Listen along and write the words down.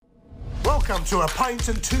Welcome to A Pint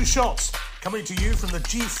and Two Shots, coming to you from the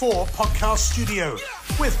G4 podcast studio,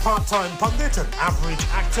 with part-time pundit and average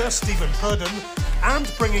actor Stephen Purden,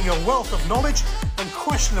 and bringing a wealth of knowledge and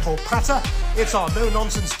questionable patter, it's our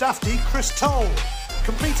no-nonsense dafty Chris Toals.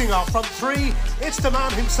 Completing our front three, it's the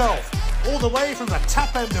man himself, all the way from the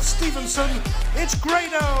tap end of Stevenson, it's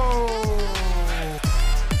Grado!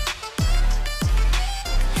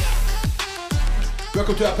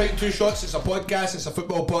 Welcome to A Pint and Two Shots. It's a podcast, it's a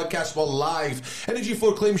football podcast. We're live in the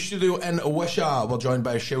G4 Claim Studio in Wishaw. We're joined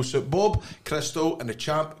by Shell Soup Bob, Crystal and the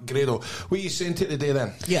champ Grado. What are you saying to today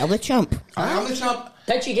then? Yeah, I'm the champ. I am the champ.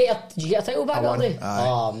 Did you get a title back early?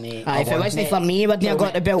 Oh, mate. If it wasn't for me, I wouldn't have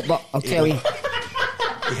got the belt, but I'll tell you.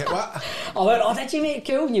 You hit what? I went, oh, did you, mate?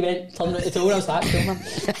 Cool. And you went, turn it to Toals. I was like, cool, man.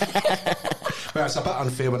 Well, it's a bit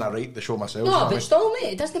unfair when I write the show myself. No, but still,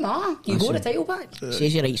 mate, it doesn't matter. You got the title back.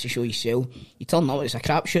 Says he writes the show yourself. You turn up, it's a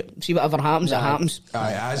crapshoot. See whatever happens, it happens.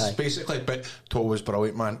 Aye, as basically, but Toal was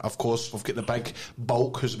brilliant, man. Of course, we've got the big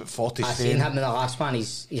bulk who's about 40 I seen him in the last one.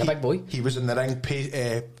 He's a big boy. He was in the ring,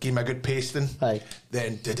 gave me a good pasting. Aye.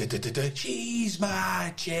 Then, she's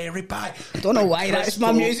my cherry pie. I don't know why that's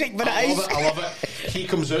my music, but it is. I love it. He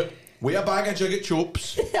comes out with a bag of jigget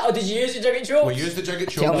chops. Oh, did you use the jigget chops? We used the jigget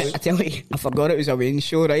chops. I tell you, I forgot it was a weighing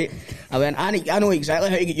show, right? I went, I know exactly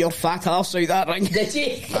how to get your fat arse out that ring. Did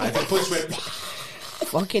you? Aye, the place went...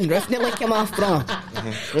 Fucking roof nearly came off, bro.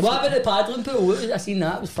 What about the paddling pool? I seen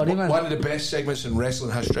that. It was funny, man. One of the best segments in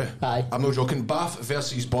wrestling history. Aye. I'm not joking. Bath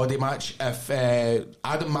versus body match. If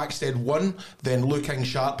Adam Maxted won, then Lou King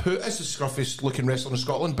Sharp, who is the scruffiest looking wrestler in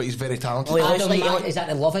Scotland, but he's very talented. Is that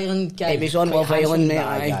the Love Island guy? He was on Love Island, mate.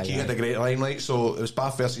 Aye. He had a great limelight, so it was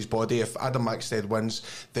Bath versus body. If Adam Maxted wins,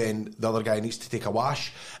 then the other guy needs to take a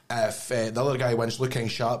wash. If the other guy wins, Lou King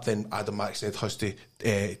Sharp, then Adam Maxted has to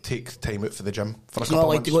take time out for the gym for a couple Not of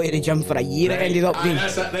like months. to go to the gym for a year. It ended up being.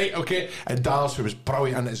 That's it, right? Okay. And Dallas, who was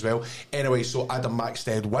brilliant in it as well. Anyway, so Adam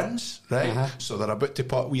Maxted wins, right? So they're about to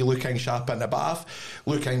put wee Lou King Sharp in the bath.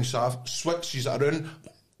 Lou King Sharp switches it around.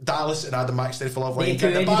 Dallas and Adam Maxted for Love Line.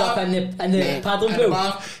 They ended up in the paddling pool.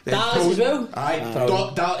 Dallas as well.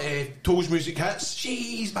 Aye. Toals music hits.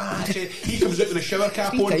 Jeez, man. He comes out with a shower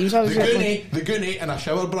cap on, the goonie and a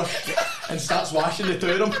shower brush and starts washing the two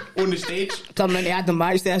of them on the stage. Turning into Adam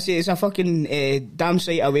Maxted, I say it's a fucking damn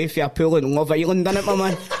sight away for a pool in Love Island, innit, my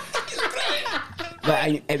man?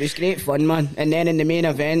 But it was great fun, man. And then in the main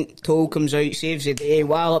event, Toal comes out, saves the day.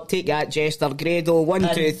 Wallop, take that, Jester. Grado,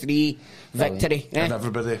 1, 2, 3, victory. And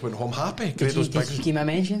everybody went home happy. Did you give me a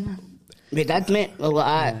mention? We did, mate. Well,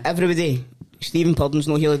 everybody. Stephen Purden's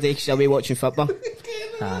not here today because he'll be watching football.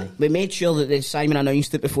 We made sure that Simon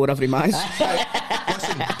announced it before every match.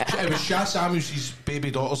 Listen, it was Shah Samuels'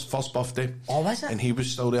 baby daughter's first birthday. Oh, was it? And he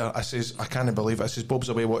was still there. I says, I can't believe it. I says, Bob's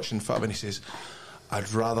away watching football, and he says, I'd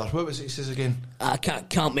rather... What was it he says again? I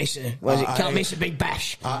can't miss it. Can't miss a big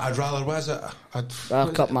bash. I'd rather... What is it?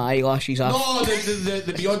 I'll cut my eyelashes off. No,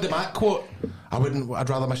 the Beyond the Mat quote. I'd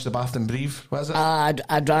rather miss the bath than breathe. What is it?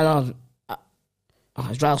 I'd rather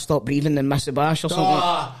stop breathing than miss the bash or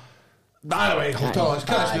something. Anyway,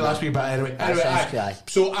 catch me last week, but anyway.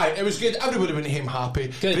 So, it was good. Everybody went home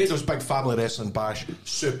happy. Grado's big family wrestling bash.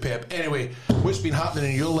 Superb. Anyway, what's been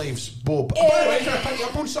happening in your lives, Bob? By the way, can I pick you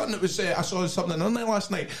up on something that was... I saw something on there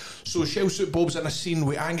last night. So, Shell Soup Bob's in a scene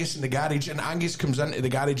with Angus in the garage, and Angus comes into the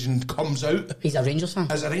garage and comes out. He's a Rangers fan.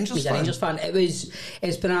 He's a Rangers fan.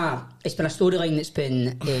 It's been a storyline that's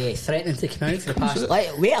been threatening to come out for the past...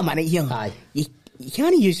 Wait a minute here. You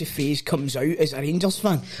can't use the phrase "comes out" as a Rangers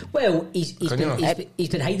fan. Well, he's been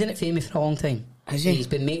hiding it from me for a long time. Has he? He's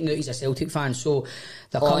been making out he's a Celtic fan. So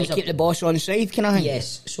keep the boss on side, can I?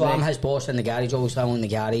 Yes. So I'm his boss in the garage, always down in the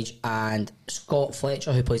garage, and Scott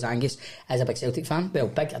Fletcher, who plays Angus, is a big Celtic fan. Well,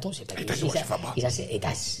 big. I don't say big. He does watch football. He does. Oh,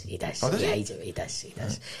 does he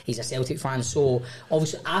does. He's a Celtic fan. So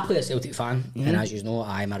obviously, I play a Celtic fan, and as you know,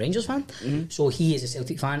 I'm a Rangers fan. So he is a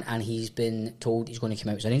Celtic fan, and he's been told he's going to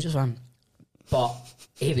come out as a Rangers fan. But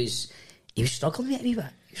he was struggling with it a wee bit.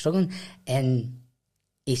 He was struggling, and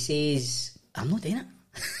he says, "I'm not doing it."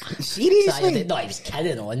 Seriously? No, he was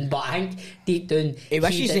kidding on, but I think deep down he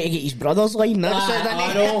wishes to get his brother's line.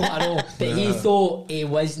 I know. But he thought he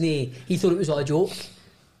wasn't. He thought it was all a joke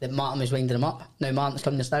that Martin was winding him up. Now Martin's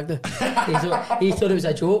coming to Stag Do. he thought it was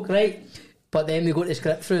a joke, right? But then we got the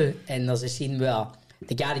script through, and there's a scene where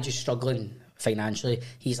the garage is struggling financially.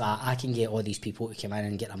 He's like, I can get all these people to come in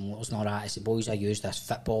and get them motors and all that. I said, boys, I use this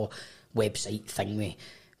football website thing with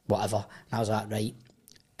whatever. And I was like, right.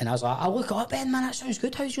 And I was like, I'll look it up, Ben, man, that sounds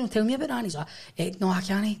good. How do you want to tell me about that? And he's like, no, I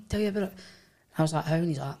can't tell you about it. And I was like, how? And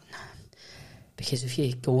he's like, Because if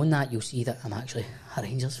you go on that, you'll see that I'm actually a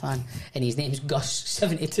Rangers fan, and his name's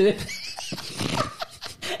Gus72.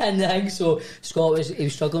 And the thing, so Scott was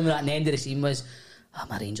struggling with that, and the end of the scene was, I'm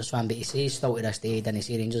a Rangers fan, but he says still to this day, he didn't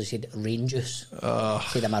say Rangers, he said Rangers. He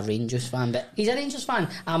said I'm a Rangers fan, but he's a Rangers fan.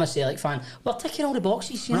 I'm a Celtic fan. We're ticking all the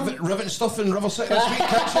boxes, you know. Rivet stuff in River City this week.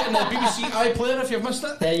 Catch it in the BBC iPlayer if you've missed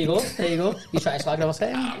it. There you go. You try to slag River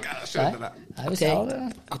City? Oh, God, I shouldn't have done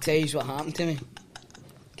that. I'll tell you what happened to me.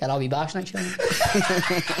 Can I be bash next year?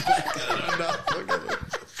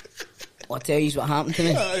 I'll tell you what happened to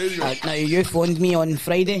me. Now, you phoned me on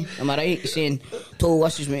Friday, am I right? Saying, Toal,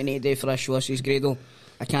 this is what I need to do for a show. I says, Grado,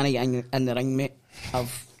 I can't get in the ring, mate. No,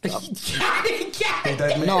 it's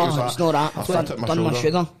not that. I've done my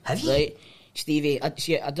shoulder. Have you? Right, Stevie, I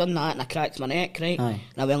done that and I cracked my neck, right? Aye.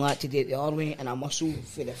 And I went like to do it the other way, and I muscle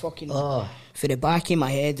for the fucking, for the back of my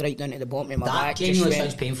head right down to the bottom of my back. That genuinely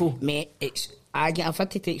sounds painful. Mate, I've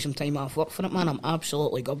had to take some time off work for it, man. I'm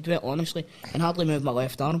absolutely gubbed with it, honestly. I can hardly move my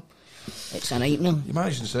left arm. It's a nightmare. You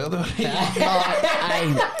managed on Saturday.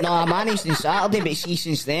 I managed on Saturday, but see,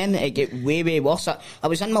 since then it get way worse. I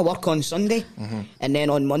was in my work on Sunday, and then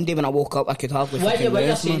on Monday when I woke up, I could hardly fucking move. What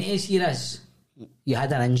you're saying is, here is, you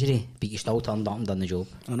had an injury, but you still turned up and done the job.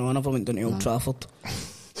 I know, I never went down to Old Trafford.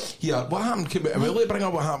 Yeah, what happened? Can we bring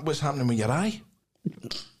up what's happening with your eye?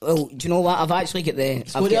 Well, do you know what? I've actually got the...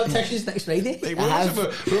 Scored opticians next Friday? Hey,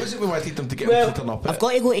 what was it we wanted them to get him to turn up? I've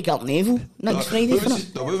got to go to Gartnavel next Friday for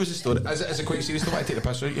it. What was the story? Is it quite serious? Don't want to take the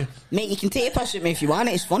piss out of you? Mate, you can take a piss at me if you want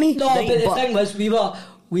it, it's funny. No, right, but the thing was, we were,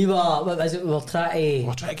 what was it, we were trying to... We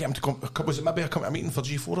were trying to get him to come, was it maybe come to a meeting for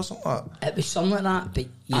G4 or something like that? It was something like that, but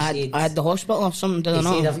you said... I had the hospital or something, did I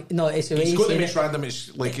not? No, it's the way he's he got said the most random,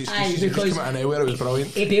 it's like, he's just come out of nowhere, it was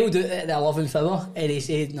brilliant. He bailed out at the 11th hour, and he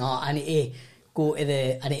said, no, I need to go and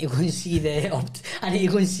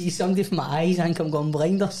see somebody for my eyes. I think I'm going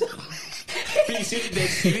blind or something. But you see, they're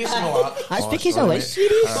serious and all that. That's because I was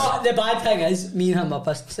serious. But the bad thing is, me and him are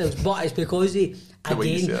pissed ourselves. But it's because the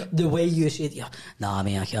way you said, nah,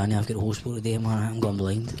 mate, I can't. I've got a hospital today, man. I'm going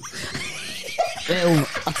blind. Well,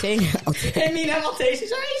 I'll tell you. And me and him will tell you,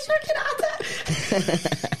 he's looking at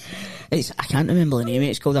it. I can't remember the name.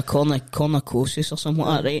 It's called a cornicosis or something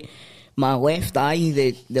like that, right? My left eye,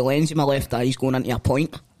 the lens in my left eye is going into a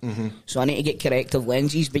point. So I need to get corrective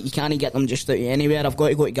lenses, but you can't get them just out anywhere. I've got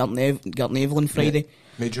to go to Gartnavel on Friday.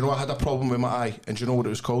 Mate, do you know I had a problem with my eye? And do you know what it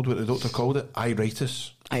was called, what the doctor called it?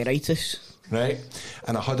 Iritis. Right?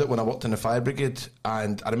 And I had it when I worked in the fire brigade,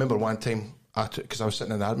 and I remember one time, because I was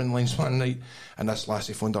sitting in the admin lines one night, and this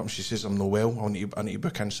lassie phoned up and she says, I'm no well, I need to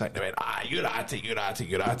book in sick. They went, you're at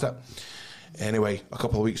it. Anyway, a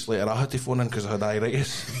couple of weeks later, I had to phone in because I had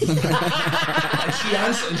iritis. and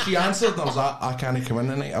she answered, and I was like, I can't come in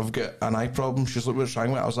tonight, I've got an eye problem. She's like, what's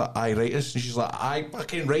wrong with it? I was like, iritis. And she's like, I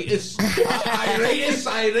fucking ritis.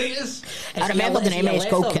 Iritis. I remember the name, it's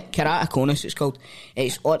called keratoconus, it's called.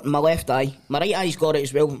 It's on my left eye. My right eye's got it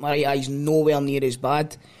as well. My right eye's nowhere near as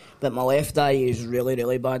bad, but my left eye is really,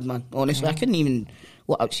 really bad, man. Honestly, I couldn't even...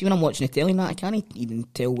 see, when I'm watching the telly, I can't even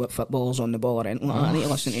tell what football's on the ball or anything like that. I need to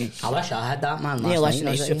listen to... I wish I had that, man. I need to listen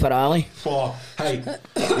to Super Ali. Oh, hey,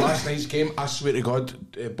 last night's game, I swear to God,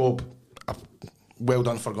 Bob, well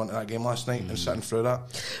done for going to that game last night and sitting through that.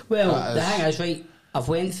 Well, the thing is, right, I've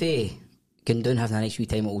went for going down having a nice wee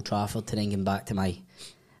time at Old Trafford to then getting back to my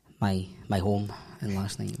home. And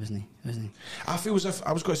last night, wasn't he? I feel as if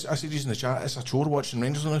I said this in the chat, it's a chore watching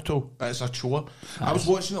Rangers on the toe. It's a chore. I was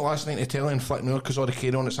watching it last night in the telly and flicking over because all the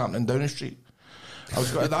carry on that's happening down the street.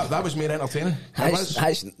 That was more entertaining.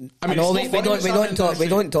 We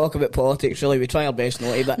don't talk about politics really. We try our best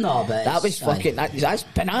not to, but that was fucking that's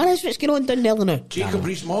bananas what's going on down there now. Jacob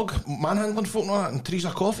Rees-Mogg manhandling folk and all that, and trees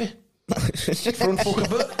of coffee. Throwing folk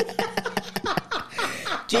about.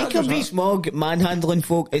 Jacob Rees-Mogg manhandling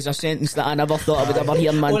folk is a sentence that I never thought I would ever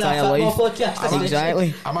hear in my entire life.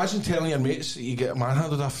 Exactly. Imagine telling your mates that you get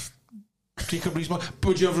manhandled off Jacob Rees-Mogg.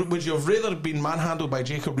 Would you have rather been manhandled by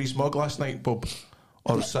Jacob Rees-Mogg last night, Bob?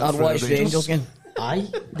 Or watch Rangers game? Aye,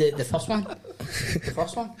 the first one. The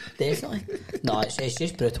first one, definitely. No, it's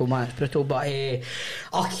just brutal, man. It's brutal, but I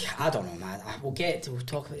don't know, man. We'll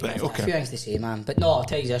talk about it. A few things to say, man. But no, I'll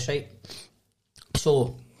tell you this, right?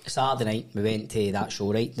 So Saturday night we went to that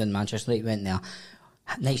show, right, in Manchester. Right, we went there.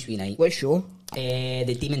 Nice wee night. What show?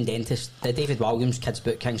 The Demon Dentist, the David Williams kids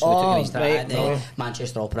book king. So we took a nice dinner at the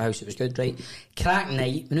Manchester Opera House. It was good, right? Cracking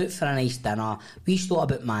night. Went out for a nice dinner. We thought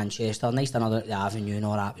about Manchester. Nice dinner at the Avenue and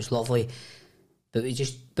all that. It was lovely. But we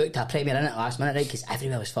just booked a Premier Inn at the last minute, right? Because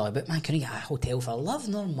everywhere was fully booked. Man, couldn't get a hotel for love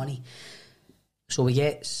nor money. So we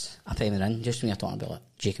get a Premier Inn, just when you're talking about like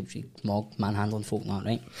Jacob Rees-Mogg manhandling folk and that,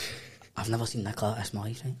 right? I've never seen Nicola this my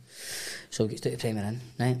life, right? So we get to the Premier Inn,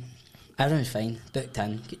 right? Everything's fine, booked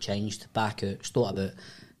in, get changed, back out, start about,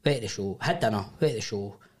 wait at the show, had dinner, wait at the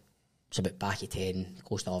show. It's about back at 10,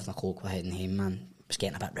 close to 11 o'clock, we're heading home, man. It's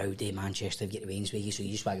getting a bit rowdy, Manchester, we get to Waynesway, so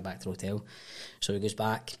you just swag back to the hotel. So he goes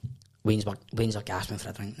back, Wayne's are gasping for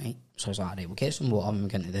a drink, right? So I was like, right, we'll get some water when we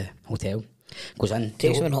get into the hotel. Goes in.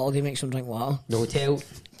 Takes him on holiday, makes him drink water. The hotel,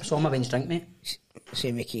 saw my Wayne's drink, mate.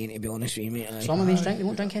 Same with Kane, to be honest with you, mate. Saw my Wayne's drink, they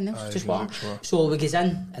won't drink anything else, just water. Sure. So we goes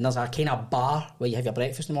in, and there's a kind of bar where you have your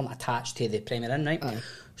breakfast in the morning attached to the Premier Inn, right? Aye.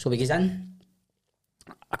 So we goes in,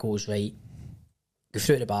 I goes, right, go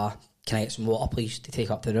through to the bar, can I get some water, please, to take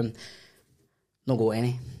up to the room? No go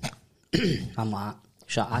any. I'm like,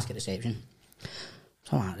 shut, ask at reception.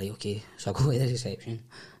 So I'm like, right, okay. So I go to the reception.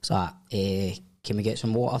 So can we get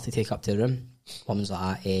some water to take up to the room? Woman's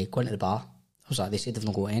like, go into the bar. I was like, they said they've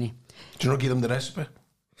not got any. Do you not give them the recipe?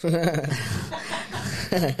 I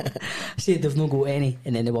said they've not got any.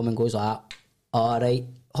 And then the woman goes like, alright,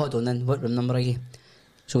 hold on then, what room number are you?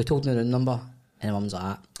 So we told them the room number, and the woman's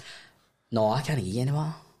like, no, I can't get you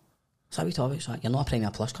anywhere. So we talk about, so you're not a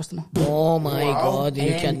Premier Plus customer. Oh my God, are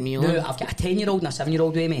you kidding me on? No, I've got a 10-year-old and a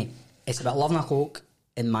 7-year-old with me. It's about 11 o'clock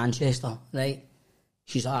in Manchester, right?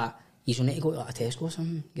 She's like, you need to go to like a Tesco or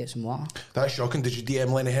something, get some water. That's shocking. Did you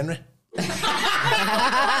DM Lenny Henry? That's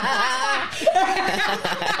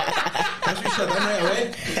what you said then right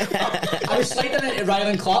away. I was sliding into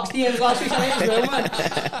Ryland Clark's DMs last week as well, man.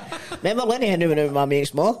 Remember Lenny Henry went out with my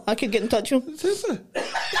mate's mom? I could get in touch with him.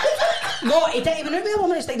 No, he didn't even out with a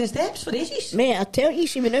woman at Sliding Steps for ages. Mate, I tell you,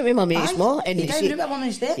 she went out with my mate's mom. He didn't even out with a woman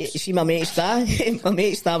at Steps. You see my mate's dad? My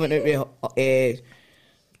mate's dad went out with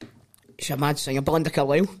she's a mad singer, Belinda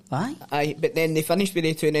Carlisle. Aye, but then they finished with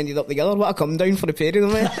the two and ended up together. What a come down for the pair of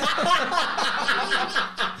them, man.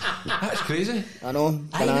 That's crazy. I know,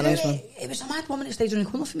 bananas, man. It was a mad woman that stayed on the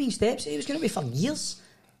corner for me in Steps. It was going to be for years.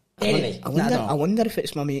 Anyway, I wonder if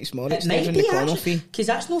it's my mate's mom. It might be actually, because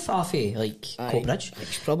that's no far from like Coatbridge.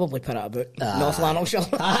 It's probably put it about North Lanarkshire.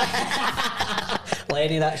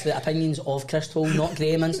 Lenny, that's the opinions of Chris Toals, not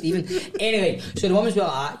Graham and Stephen. Anyway, so the woman's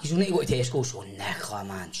like, you don't need to go to Tesco. So Nicola,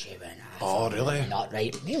 man, she went. Oh, really? Not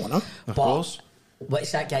right. You wanna? Of course.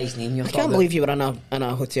 What's that guy's name? I can't believe you were in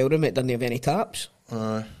a hotel room that didn't have any taps.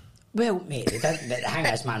 Well, mate, they didn't. The hang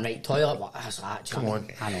is, man, right? Toilet. What? Come on.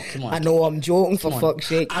 I know, I'm joking, for fuck's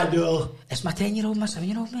sake. I know. It's my 10-year-old, my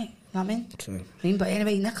 7-year-old, mate. You know what I mean? True. But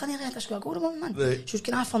anyway, Nicola nearly had to go to the woman, man. Right. She was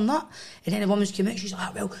going off on that. And then the woman's come out, she's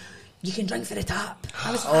like, well, you can drink for the tap.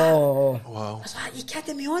 I was like, oh. Wow. I was like, you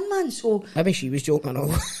kidding me on, man? So maybe she was joking, I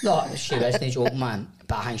know. No, she wasn't joking, man.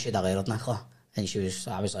 But I think she'd have heard Nicola. And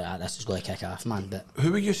I was like, this is going to kick off, man. But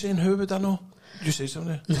who were you saying? Who would I know? Did you say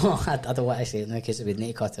something? No, I don't want to say it now because it would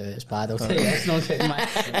need to cut out. It's bad, I'll tell you. It's not good, man.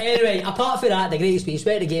 Anyway, apart from that, the greatest piece,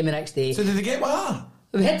 went to the game the next day. So did they get with her?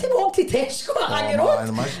 We had to walk to Tesco at the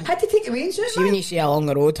road. Had to take away into it, see, when you say along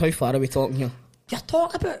the road, how far are we talking here? You're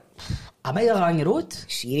talking about a mile along the road.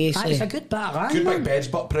 Seriously? It's a good bit of land. Good big beds,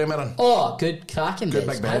 but Premier Inn. Oh, good cracking good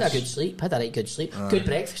beds. Big beds. Had a good sleep. Had a right good sleep. Good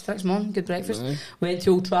breakfast next morning. Good breakfast. Went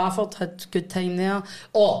to Old Trafford. Had good time there.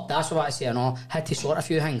 Oh, that's what I say. I know. Had to sort a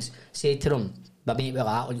few things. Said to them, my mate was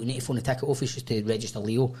like, you need to phone the ticket office just to register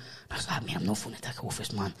Leo. And I was like, mate, I'm not phoning the ticket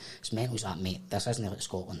office, man. It's mental. He's like, mate, this isn't like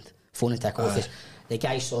Scotland. Phone the ticket office. The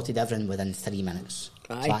guy sorted everything within 3 minutes.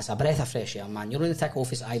 So that's a breath of fresh air, man. You're in the ticket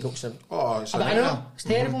office at Ibrox. Oh, it's I know. It's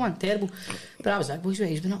terrible, man. Terrible. But I was like, boys, what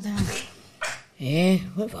he's been up there.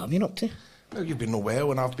 What have you been up to? Well, you've been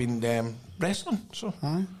well and I've been wrestling, so.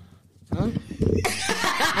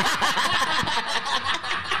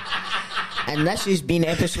 And this has been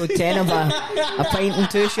episode 10 of a pint and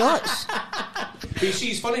 2 shots. But you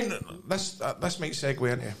see, it's funny, this might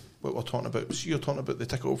segue into what we're talking about. See, you're talking about the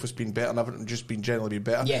ticket office being better and everything just been generally being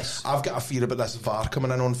better. Yes. I've got a fear about this VAR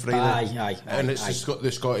coming in on Friday. And it's the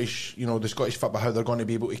Scottish, the Scottish football, how they're going to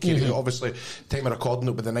be able to carry it. Obviously, time of recording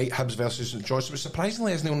it with the night, Hibs versus St Johnstone, but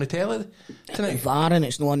surprisingly isn't on the telly tonight. VAR and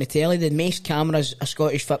it's not on the telly. The most cameras a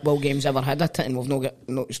Scottish football game's ever had at it, and it's not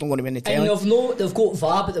going to be on the telly. And they've got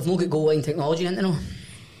VAR, but they've not got goal line technology in it.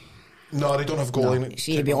 No, they don't have goal line.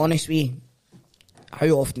 See, to be honest with you, how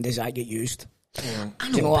often does that get used? I know,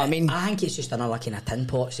 do you know what I mean? I think it's just another kind of tin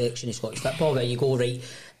pot section of Scottish football where you go, right,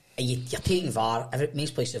 you're taking VAR.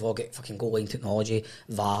 Most places have all got fucking goal line technology,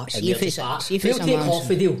 VAR. See if it's a off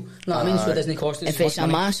the deal. You know what I mean? So it doesn't cost us if it's a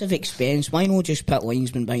massive expense, why not just put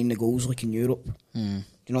linesmen behind the goals like in Europe? Do you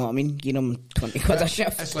know what I mean? Give them 20 quid a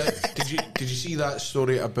shift. It's like, did you see that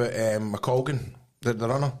story about McColgan? The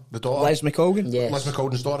runner, the daughter, Liz McColgan. Yes. Liz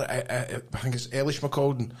McColgan's daughter. I think it's Eilish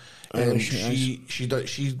McColgan.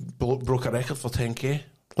 She broke a record for 10k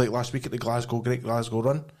like last week at the Great Glasgow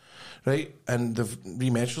Run. right? And they've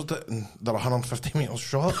remeasured it, and they're 150 metres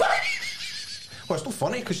short. Well, it's not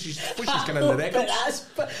funny because she's getting in the records.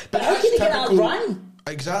 But how can you get that run?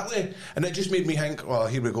 Exactly, and it just made me think, well,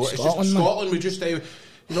 here we go. Scotland, it's just Scotland. We just, you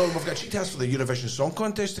know, we've got a cheek test for the Eurovision Song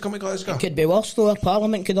Contest to come to Glasgow. It could be worse though. Our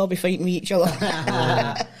Parliament could all be fighting with each other.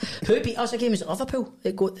 Who beat us again? Was it Liverpool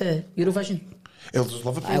that got the Eurovision?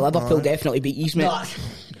 Liverpool definitely beat East, mate. No.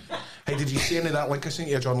 Hey, did you see any of that link I sent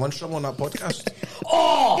you, John Lundstrom, on that podcast?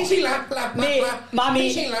 Oh! Is he la, Mate, my mate.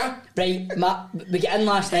 Is he la? Right, we get in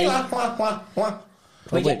last night.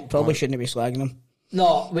 Probably shouldn't be slagging him.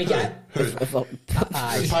 No, we get Paddy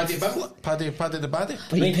Bimblett? Paddy the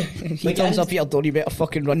Baddie? He turns up here, don't you better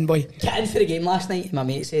fucking run, boy. Get in for the game last night. My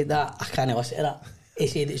mate said that. I can't listen to that. He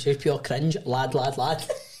said it's just pure cringe, lad.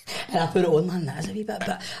 And I put it on, man, that is a wee bit,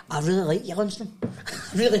 but I really like you, Lundstrom.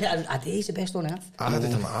 I do, he's the best on earth. I had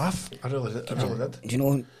it in half. I really did. Do you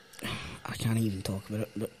know, I can't even talk about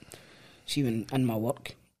it, but see, when in my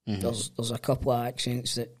work, there's a couple of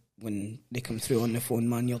accents that when they come through on the phone,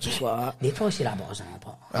 man, you're just like that. They probably say that about us,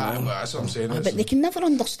 but that's what I'm saying. But they can never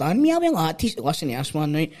understand me. I went like, listen to this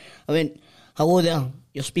one, right? I went, hello there,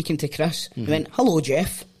 you're speaking to Chris. He went, hello,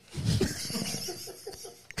 Jeff.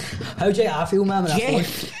 How do I feel, man, when Jeff. I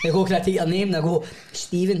phone? They go, can I take your name? And I go,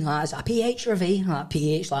 Stephen, that's a PH or a V? Like,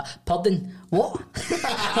 PH, like, Purdon. What?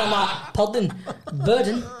 I'm like, Purdon.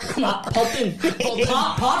 Burden. I'm like, Purdon.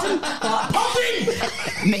 Pardon? Like,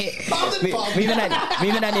 Purdon! Mate, we went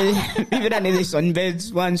into the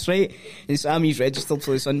sunbeds once, right? And Sammy's registered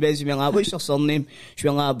for the sunbeds. He went like, what's your surname? She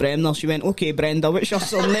went like, Bremner. She went, okay, Brenda, what's your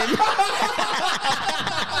surname?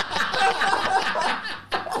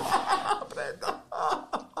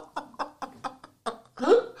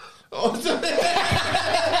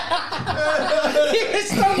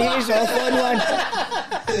 He was off on one.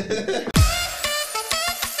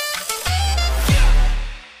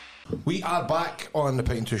 We are back on the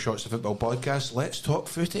Pint and 2 Shots of Football podcast. Let's talk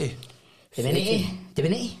footy. Divinity.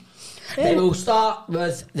 Then we'll start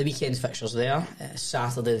with the weekend's fixtures there.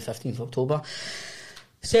 Saturday the 15th of October.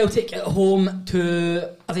 Celtic at home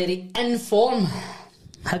to a very in-form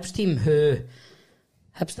Hibs team who...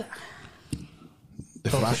 Hibs did. They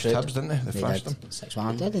thrashed Hibs, didn't they? They thrashed them.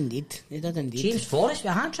 6-1. They did indeed. James Forrest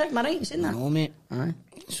with a hat trick, am I right in saying that? No, mate. Aye.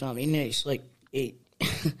 That's what I mean. It's like...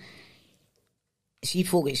 see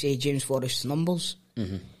folk that say James Forrest's numbers,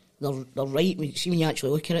 they're right. See, when you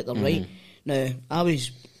actually look at it, they're right. Now, I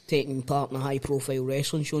was taking part in a high-profile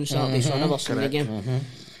wrestling show on Saturday, so I never seen the game.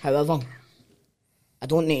 However, I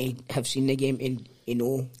don't need to have seen the game to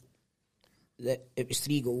know that it was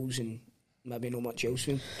 3 goals and maybe not much else.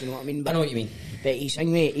 Do you know what I mean? I know what you mean. But he's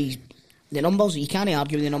the numbers, you can't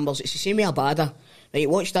argue with the numbers. It's the same with Abada. Right,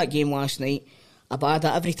 watched that game last night.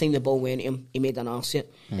 Abada, every time the ball went to him, he made an arse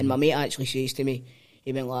it. And my mate actually says to me,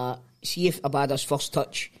 he went like, see if Abada's first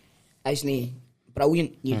touch isn't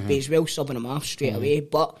brilliant, you'd be as well subbing him off straight away.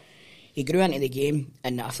 But he grew into the game,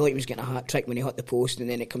 and I thought he was getting a hat trick when he hit the post, and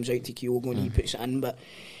then it comes out to Kyogo and he puts it in. But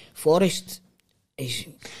Forrest, he's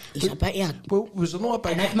a bit of a... Well, was there not a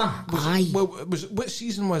big... Enigma. What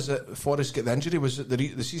season was it Forrest get the injury? Was it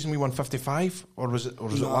the season we won 55? Or was it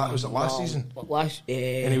last season?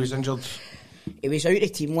 And he was injured... He was out of the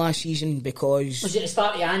team last season because... Was it the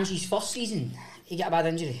start of Angie's first season? He got a bad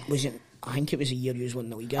injury? Was it? I think it was a year he was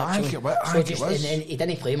won the league, I actually. think it was. And then he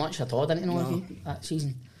didn't play much at all, didn't he, that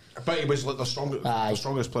season? But he was like the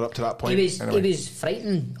strongest player up to that point. He was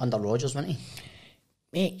frightening under Rodgers, wasn't he?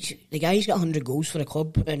 Mate, the guy's got 100 goals for the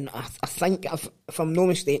club, and I think, if I'm no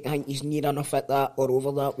mistaken, I think he's near enough at that or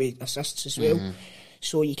over that with assists as well.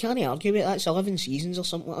 So you can't argue with that. It's 11 seasons or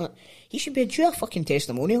something like that. He should be due a fucking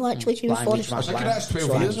testimonial, actually, James Forrest. I think that's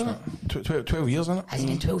 12 years, isn't it? 12 years, isn't it? Hasn't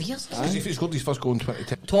it been 12 years? He's scored his first goal in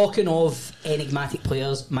 2010. Talking of enigmatic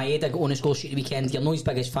players, Maeda got on a score sheet the weekend. You're not his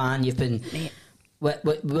biggest fan. You've been... Mate. What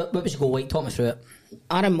was the goal like? Talk me through it.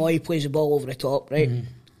 Aaron Moy plays the ball over the top, right?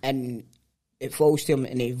 And it falls to him,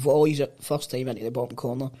 and he volleys it first time into the bottom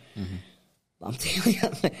corner. I'm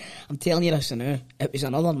telling you this now. It was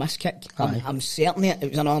another miss kick. I'm certain it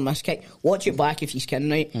was another miss kick. Watch it back if you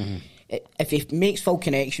can, right? If he makes full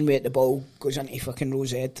connection with it, the ball goes into fucking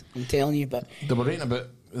Rose's head. I'm telling you. But they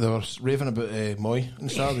were raving about Moy on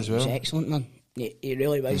Saturday as well. He's excellent, man. He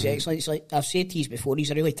really was excellent. It's like I've said to you before,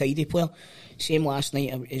 he's a really tidy player. Same last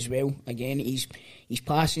night as well. Again, his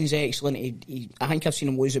passing's excellent. I think I've seen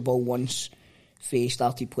him lose the ball once. He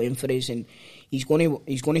started playing for us, and he's going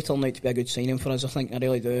to turn out to be a good signing for us. I think I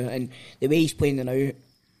really do. And the way he's playing now,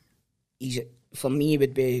 for me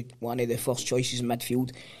would be one of the first choices in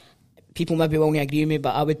midfield. People maybe won't agree with me,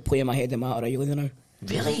 but I would play him ahead of Matt O'Reilly now.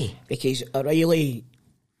 Really? Because O'Reilly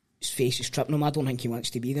face is tripping him. I don't think he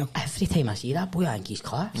wants to be there. Every time I see that boy, I think he's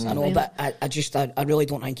class. I know, but I really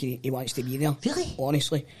don't think he wants to be there. Really?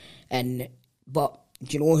 Honestly. But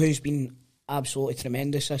do you know who's been absolutely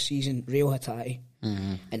tremendous this season? Real Hattati.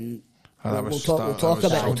 And we'll talk about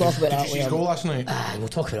that later. Did you goal last night? We'll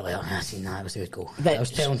talk about it later. I seen that. It was a good goal. But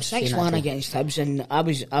 6-1 against Hibs, and I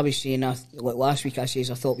was saying last week I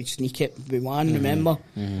thought we'd sneak it with one. Remember?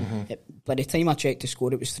 By the time I checked the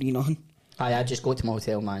score, it was 3-0. I just go to my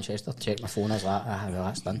hotel in Manchester, check my phone. I was like, well,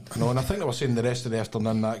 that's done. No, and I think they were saying the rest of the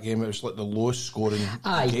afternoon in that game, it was like the lowest scoring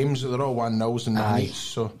games. They're all 1-0s and 9-8s.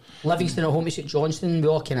 So Livingston at home to St Johnstone, we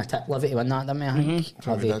all kind of tipped Livy to win that, didn't we?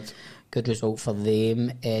 I think. Good result for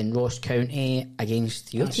them. And Ross County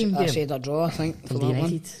against your team. I said a draw, I think, for that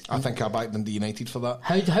United. I think I backed them to United for that.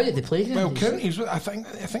 How did they play? Well, County, I think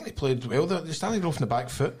they played well. They started off on the back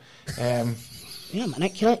foot. Yeah, man,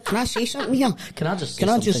 can I say something here? Can I just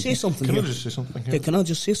say something here? Can I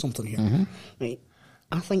just say something here? Right,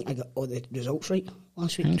 I think I got all the results right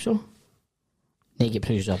last week. I think so. Need to get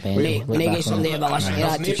proofs up, Need to get somebody about listening to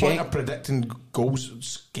that to check. There's no point of predicting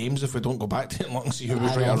games if we don't go back to it and look and see who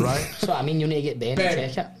was right or right. So I mean, you need to get Ben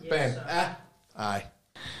to check it. Ben, aye.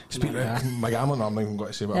 Speak my gambling, I'm not even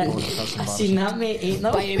going to say what I'm going to. I've seen that, mate. 8-0.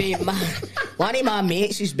 By the way, one of my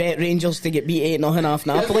mates has bet Rangers to get beat 8-0 off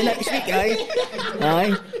Napoli next week, right?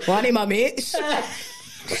 Aye. One of my mates.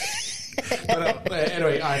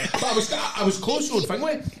 Anyway, but I was close on thing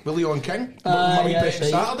with Leon King.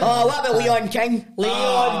 Saturday. Oh, what about Leon King?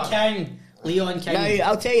 Leon King. Now,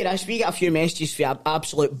 I'll tell you this, we get a few messages for an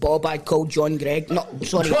absolute bobad called John Gregg. No,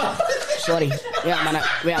 sorry. Sorry. Wait a minute.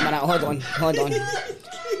 Hold on.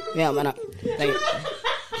 Wait a minute. Right.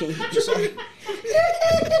 Sorry.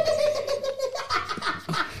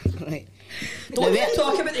 Right. Don't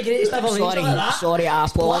talk about the greatest ever Ranger like that. Sorry, I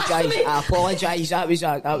apologise. That was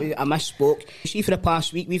I misspoke. See, for the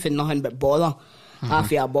past week we've had nothing but bother.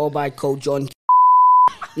 Half a ball bag called John.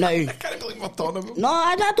 Now, I can't believe we're talking about him. No,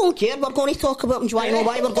 I don't care. We're going to talk about him. Do you want to know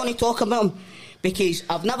why we're going to talk about him? Because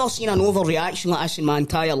I've never seen an overreaction like this in my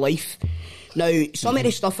entire life. Now, some of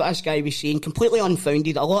the stuff that this guy was saying, completely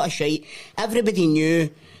unfounded, a lot of shite. Everybody knew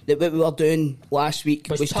that what we were doing last week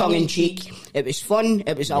was tongue-in-cheek. It was fun,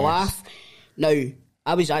 it was a laugh. Now,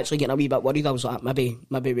 I was actually getting a wee bit worried. I was like, maybe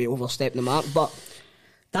we overstepped the mark, but...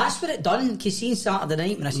 That's what it done, because seeing Saturday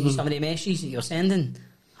night, when I seen some of the messages that you're sending,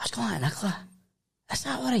 I was going like, Nicola, is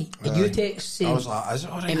that alright? And you text saying... I was like, is it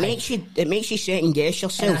alright? It makes you second guess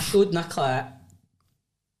yourself. And I showed Nicola,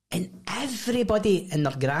 and everybody and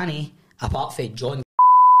their granny, apart from John,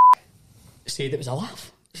 said it was a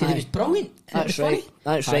laugh. Said it was brilliant. That's right.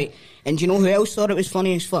 That's right. And do you know who else thought it was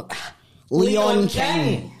funny as fuck? Leon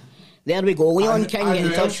King. There we go. Leon King get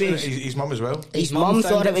in touch with his mum as well. His mum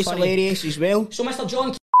thought it was hilarious as well. So Mr.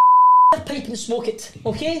 John, pipe and smoke it,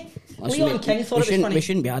 okay? Leon King thought it was funny. We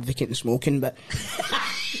shouldn't be advocating smoking, but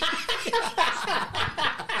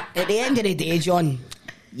at the end of the day, John,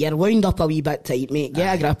 you're wound up a wee bit tight, mate.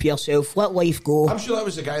 Get a grip of yourself. Let life go. I'm sure that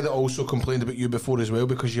was the guy that also complained about you before as well,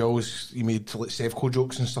 because you made like Sevco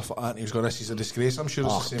jokes and stuff like that, and he was going, this is a disgrace. I'm sure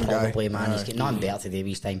it's the same guy. Probably, man. He's getting nothing better today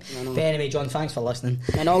this time. But anyway, John, thanks for listening.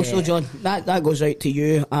 And also, John, that goes out to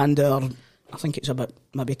you and our, I think it's about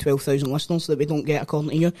maybe 12,000 listeners that we don't get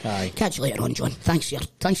according to you. Aye. Catch you later on, John. Thanks for your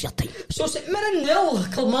time. So it's Mirren 0,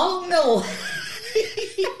 Kilmarnock 0.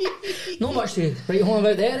 Not much to write home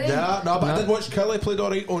about there, eh? Yeah, no, but I did watch Kelly played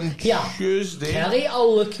alright on Tuesday. Kelly are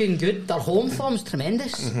looking good. Their home form's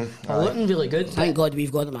tremendous. They're looking really good. Thank God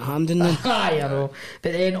we've got them at hand in them. Aye, I know.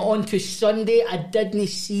 But then on to Sunday, I didn't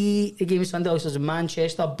see the game Sunday. I was in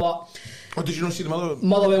Manchester, but... Oh, did you not see the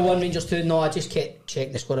Motherwell 1, Rangers 2? No, I just kept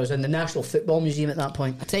checking the score. I was in the National Football Museum at that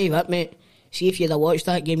point. I tell you what, mate. See, if you'd have watched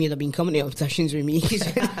that game, you'd have been coming to competitions with me, because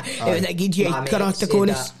it would have given you a karate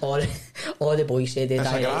corners. All the boys said they'd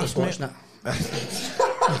watching it.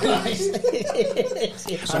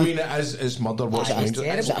 I mean, it is murder watching Rangers.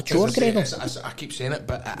 Is it a chore, Grego? I keep saying it,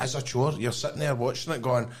 but it is a chore. You're sitting there watching it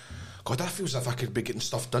going, God, that feels as if I could be getting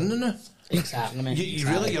stuff done now. Exactly, man.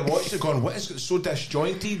 You're watching it going, what is it so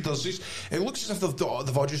disjointed? There's this, it looks as if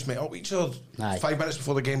they've all just met up with each other 5 minutes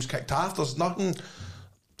before the game's kicked off. There's nothing.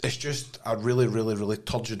 It's just a really, really, really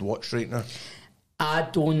turgid watch right now. I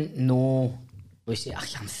don't know. I'm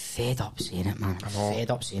fed up saying it, man. I'm fed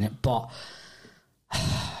up saying it. But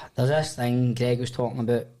there's this thing Greg was talking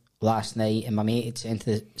about last night, and my mate had sent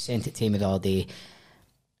it to me the other day.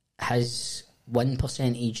 His win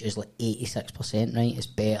percentage is like 86%, right? It's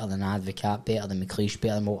better than Advocat, better than McLeish,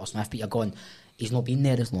 better than Walter Smith. But you're going, he's not been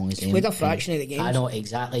there as long as him. He's played a fraction of the games. I know,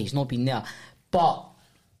 exactly. He's not been there. But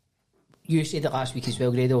you said it last week as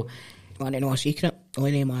well, Grado. Want to know a secret?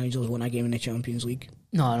 Only managers won a game in the Champions League.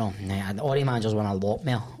 No. Ori managers won a lot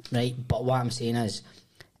more, right? But what I'm saying is,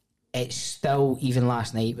 it's still, even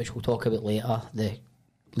last night, which we'll talk about later, the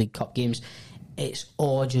League Cup games, it's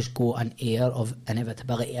all just got an air of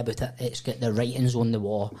inevitability about it. It's got the writings on the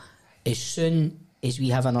wall. As soon as we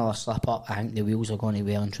have another slip up, I think the wheels are going to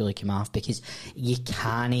well and truly come off, because you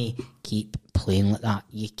can't keep playing like that.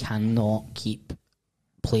 You cannot keep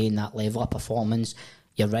playing that level of performance.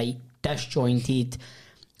 You're right, disjointed.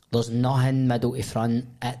 There's nothing middle to front,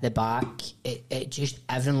 at the back. It just,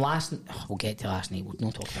 everyone we'll get to last night, we'll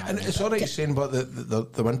not talk about it. And it's alright saying about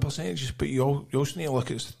the win percentages, but you also need to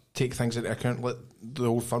look at, take things into account, like the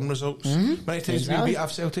Old Firm results. Many times we beat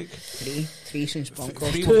off Celtic? Three since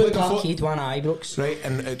Bunkers. 2 Parkhead, 1 at Ibrox. Right,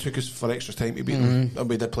 and it took us for extra time to beat them. And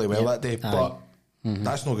we did play well that day, but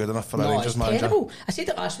that's not good enough for a Rangers manager. Terrible. I said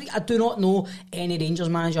it last week, I do not know any Rangers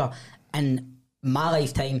manager in my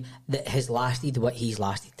lifetime that has lasted what he's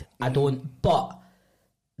lasted. I don't. But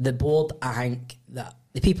the board, I think that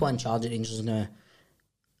the people in charge of Rangers now,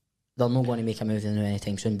 they're not going to make a move now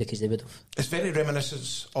anytime soon, because they would have. It's very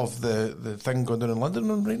reminiscent of the thing going down in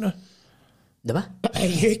London right now. The what? Are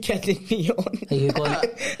you kidding me on? Are you going? Are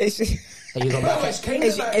you going back? It's kind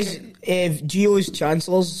of Gio's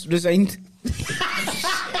Chancellor's resigned. But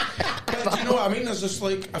do you know what I mean? There's just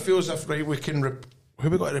like, I feel as if, right, we can who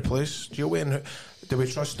we got to replace? Gio and do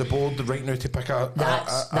we trust the board right now to pick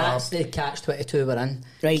That's the catch-22 we're in.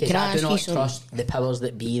 Right, can I do ask not you something? trust the powers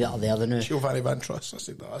that be that are there now. Giovanni Van Trust, I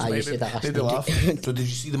said that last night. You said that last They night. laugh. So did you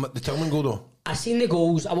see the Tillman goal though? I seen the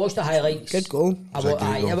goals. I watched the highlights. Good goal.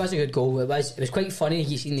 It was a good goal. It was quite funny.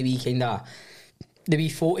 You seen the wee the wee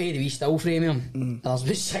photo, the wee still frame of him. There's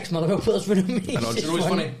about 6 Motherwell players with him. I know. Do you know what's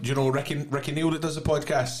funny? Do you know Ricky Neal that does the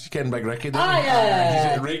podcast? You ken Big Ricky, don't you?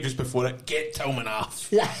 Yeah. He's right just before it. Get Tillman off.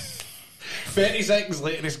 30 seconds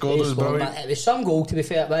later, he scored. It was brilliant. It was some goal, to be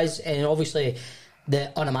fair. It was, and obviously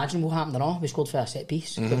the unimaginable happened and all. We scored for a set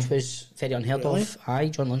piece, which was very unheard of.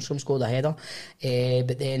 John Lundstrom scored a header,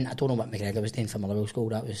 but then I don't know what McGregor was doing for Motherwell's goal.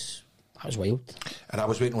 That was wild. And I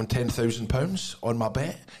was waiting on £10,000 on my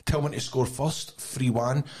bet. Tillman to score first,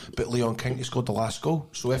 3-1, but Leon King to score the last goal.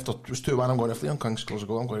 So after it was 2-1, I'm going, if Leon King scores a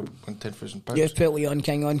goal, I'm going to win £10,000. You put Leon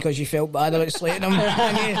King on because you felt bad about slating him. We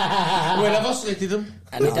never slated him.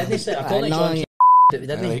 We didn't slate. I called it John, but we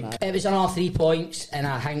didn't. It was another 3 points, and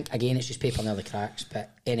I think again it's just paper near the cracks.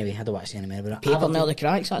 But anyway, I don't want to say any more about it. Paper near the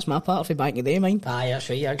cracks. That's my part for back in the day, mind. Aye, that's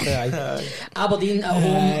right. Actually, aye. Aberdeen at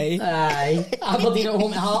home. Aye. Aberdeen at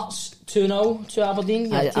home at Hearts. 2-0 to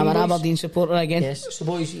Aberdeen. I'm an Aberdeen supporter again. Yes. So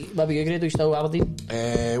boys, what about you, Grado? You still Aberdeen?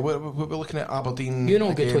 We're looking at Aberdeen. You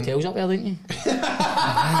know good hotels up there, don't you?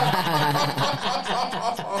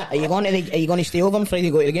 Are you going to stay over on Friday?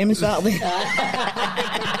 Go to the game on Saturday?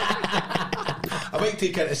 I might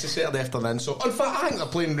take it. It's a Saturday afternoon. So in fact, I think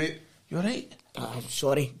they're playing right. You alright?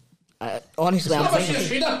 Sorry. Honestly, I'm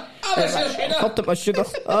thinking. I've hurt at my shoulder.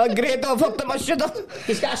 Oh, great, I've hurt at my shoulder.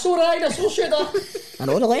 He's got a sore eye and a sore shoulder. I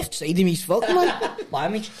know, the left side of me's fucked, man.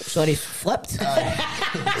 Damage. Sorry, flipped.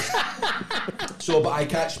 So, but I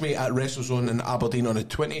catch me at WrestleZone in Aberdeen on the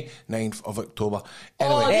 29th of October.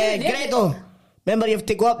 Anyway. Gredo, remember you have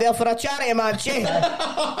to go up there for a charity match,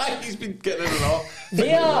 eh? He's been getting in and all.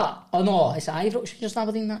 They are. Oh no, it's Ibrox just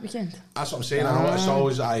Aberdeen that weekend. That's what I'm saying. I know it's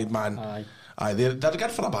always Aye, they're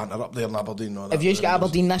good for a banter up there in Aberdeen. No, have you got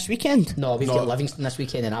Aberdeen this weekend? No, we've got Livingston this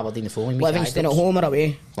weekend and Aberdeen the following week. Livingston at home or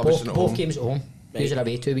away? Both games at home. Right. Usually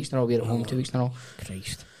away 2 weeks in a row, we're at home 2 weeks in a row.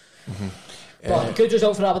 Christ. But good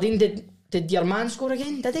result for Aberdeen. Did your man score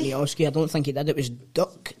again, did he? Leoski, I don't think he did. It was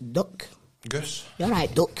Duck. Goose. You're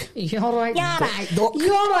right, Duck. You're right, Duck.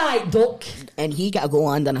 You're right, Duck. And he got a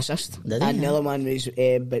goal and an assist. Did he? And the other one was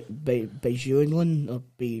Bajuin or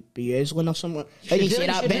Bajuin or something. How do you say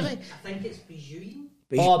that, Ben? I think it's Bajuin.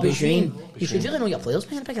 Bajuin. You should really know your players,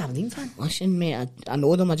 man. You're a big Aberdeen fan. Listen, mate, I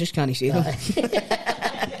know them, I just can't say them.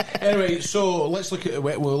 Anyway, so let's look at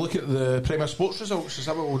we'll look at the Premier Sports results. Is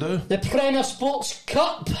that what we'll do? The Premier Sports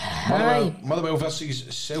Cup. Motherwell versus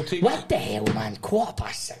Celtic. What the hell, man?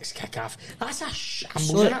 6:15 kick-off. That's a shambles,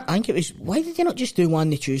 So, isn't it? I think it was. Why did they not just do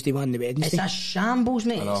one the Tuesday, one the Wednesday? It's a shambles,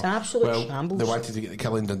 mate. It's an absolute shambles. They wanted to get the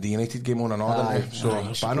Killing Dundee United game on and all, didn't they? So,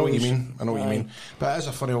 but I know what you mean. I know what you mean. But it is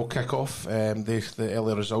a funny old kick-off. The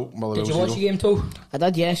early result. Motherwell Did you watch the game too? I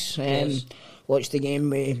did, yes. Watched the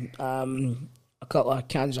game with a couple of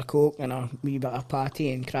cans of Coke and a wee bit of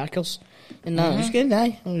patty and crackers, and that was good.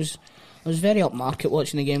 I was very upmarket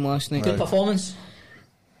watching the game last night. Good performance.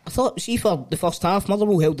 I thought, see, for the first half,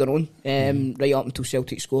 Motherwell held their own right up until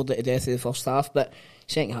Celtic scored at the death of the first half. But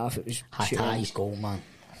second half, it was Hattai's goal, man.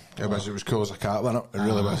 It was cool as a cat, wasn't it? It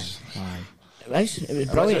really was. It was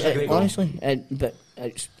brilliant, honestly. But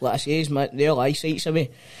it's, like I say, their eyesight's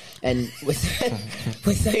away. And without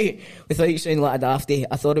sounding like a dafty,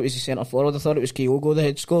 I thought it was the centre forward. I thought it was Kyogo that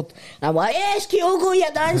had scored. And I'm like, yes, Kyogo, you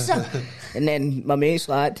dancer. And then my mate's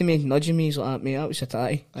like to me, nudging me, he's like, mate, that was a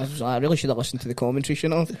tatty. I was like, I really should have listened to the commentary,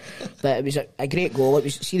 shouldn't have. But it was a great goal. It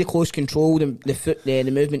was, see the close control, the foot, the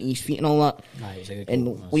movement of his feet and all that. Aye, he's a good and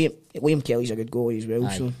goal, Liam Kelly's a good goalie as well.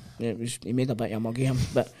 Aye. So yeah, he made a bit of a mug of him.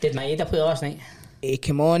 But did Maeda play last night? He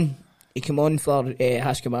came on for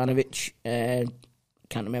Haskimanovic.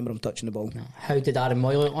 Can't remember him touching the ball. No. How did Aaron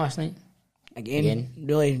Moy look last night? Again,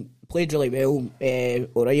 really played really well.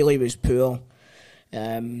 O'Reilly was poor.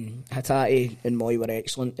 Hatate and Moy were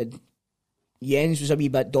excellent. Jens was a wee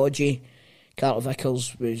bit dodgy. Carter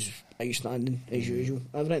Vickers was outstanding as usual.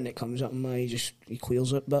 Everything that comes up in my, he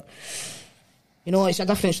clears it. But you know, it's a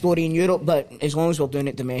different story in Europe. But as long as we're doing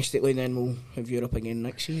it domestically, then we'll have Europe again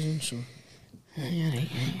next season. So.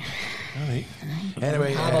 Alright.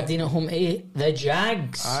 Anyway, Aberdeen at home to the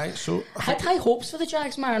Jags. Aye, so I had high hopes for the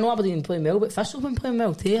Jags, man. I know Aberdeen playing well, but Thistle been playing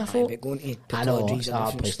well too, I thought. But going to I know, Tawdry's it's a a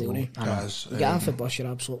different place to story. go. I know. You get half a bus, you're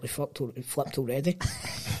absolutely flipped already.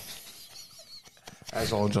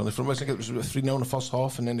 As all Johnny from I think it was 3-0 in the first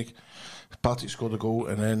half, and then Partick scored a goal,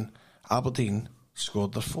 and then Aberdeen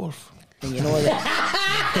scored their fourth. And you know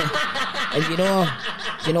that. and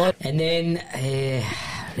you know. And then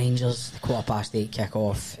Rangers, 8:15 kick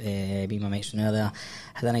off. Me and my mates were there.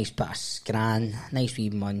 Had a nice bit of scran, nice wee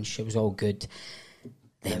munch. It was all good.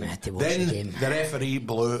 Then we had to watch the game. The referee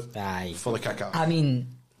blew Aye. for the kick out. I mean,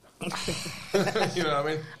 you know what I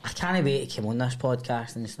mean? I can't wait to come on this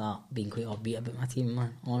podcast and start being quite upbeat about my team,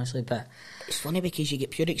 man, honestly. But it's funny because you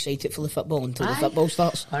get pure excited for the football until the football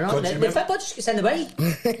starts. I know, the football just gets in the way.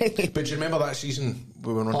 But do you remember that season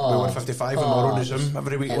we were 55 and we were on the Zoom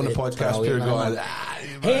every week on the podcast, pure going,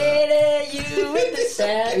 hey there, you with the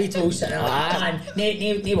set. We told us, man,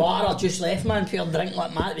 no water just left, man, pure drink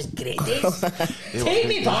like man. It was great days. Take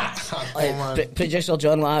me back. Producer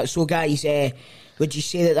John, like, so guys, would you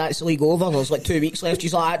say that's the league over? There's like 2 weeks left.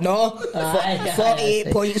 He's like, no,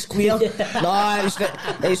 48 points clear. No,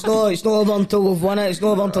 it's not over until we've won it. It's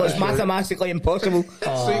not over until it's mathematically impossible.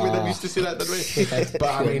 Sweet, we didn't used to say that, didn't we? But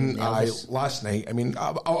I mean, last night, I mean,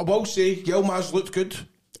 I will say Yilmaz looked good.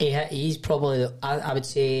 He's probably, I would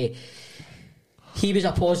say, he was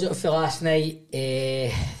a positive for last night.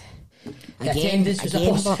 Attendance was a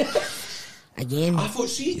positive. Again, I thought,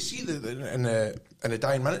 see in the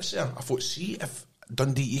dying minutes there, I thought, see if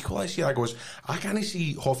Dundee equalised here, I can't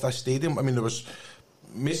see half this stadium. I mean, there was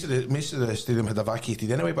most of the stadium had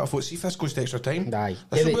evacuated anyway, but I thought, see if this goes to extra time. Aye.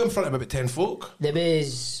 This will be in front of about 10 folk. There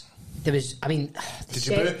was. I mean, did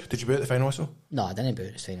you boo at the final whistle? No, I didn't boo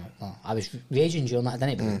at the final. No, I was raging during that. I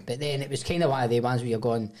didn't boo, but then it was kind of one of the ones where you're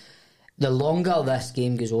going. The longer this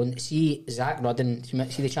game goes on, see Zach Rudden,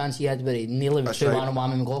 see the chance he had where he nearly went 2-1-1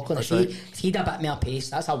 with McLaughlin. If he'd a bit more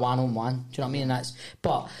pace, that's a 1-on-1. Do you know what I mean?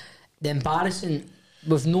 But the embarrassing,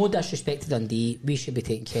 with no disrespect to Dundee, we should be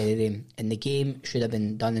taking care of them, and the game should have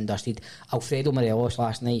been done and dusted. Alfredo Morelos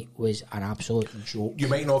last night was an absolute joke. You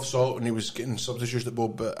might not have saw it when he was getting substitutes at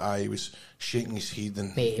Bob, but he was shaking his head.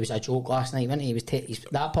 And mate, it was a joke last night, wasn't he? He was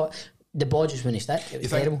that part. The ball just wouldn't stick. It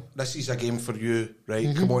was terrible. This is a game for you, right?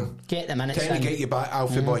 Mm-hmm. Come on. Get the minutes Time to get you back,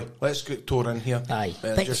 Alfie boy. Let's get Tor in here. Aye.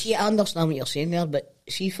 But see, I understand what you're saying there, but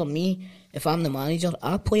see, for me, if I'm the manager,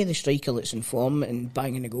 I play the striker that's in form and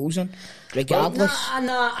banging the goals in, regardless.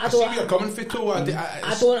 I see where you're coming from, Toal.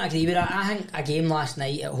 I don't agree with that. I think a game last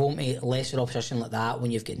night at home to lesser opposition like that,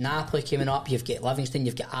 when you've got Napoli coming up, you've got Livingston,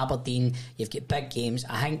 you've got Aberdeen, you've got big games,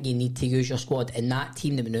 I think you need to use your squad, and that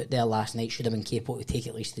team that went out there last night should have been capable to take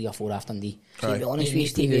at least 3 or 4 after Dundee. To be honest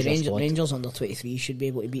with you, Rangers under 23 should be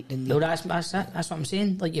able to beat Dundee. No, that's it. That's what I'm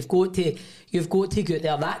saying. Like, you've got to go out there.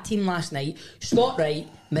 That team last night, Scott Wright,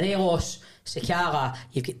 Morelos, Sakara,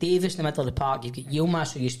 you've got Davis in the middle of the park, you've got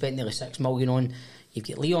Yilmaz, who you spent nearly $6 million on, you've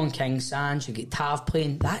got Leon King, Sands, you've got Tav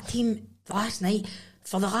playing. That team last night,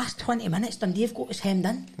 for the last 20 minutes, Dundee have got us hemmed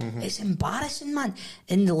in. Mm-hmm. It's embarrassing, man.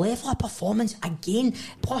 In the level of performance, again,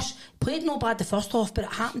 plus, played no bad the first half, but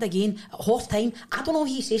it happened again at half time. I don't know what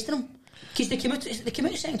he says to them, because they came out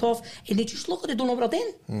the second half and they just look like they don't know what they're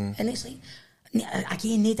doing. And it's like,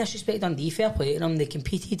 again, no disrespect Dundee, fair play to them. They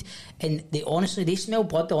competed and they smell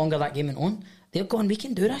blood the longer that game went on. They're going, we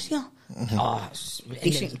can do this here.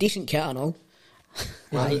 Decent cat and all.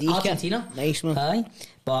 Argentina, nice man. Aye.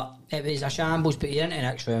 But it was a shambles. But you're into the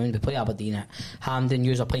next round. We play Aberdeen at Hampden.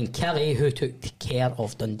 You are playing Kelly, who took care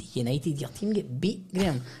of Dundee United. Your team get beat,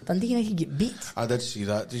 Graham. Dundee United get beat. I did see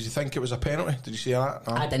that. Did you think it was a penalty? Did you see that?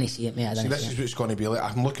 No. I didn't see it, mate. This is what it's going to be like.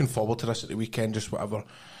 I'm looking forward to this at the weekend. Just whatever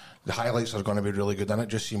The highlights are going to be really good, isn't it?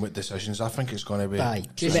 Just seeing what decisions. I think it's going to be. Aye.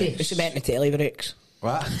 It's about the telly breaks.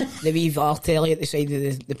 What? The wee VAR telly at the side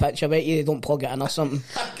of the pitch. I bet you they don't plug it in or something.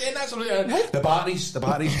 Again, that's the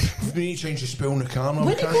batteries. We need to change the spill in the camera.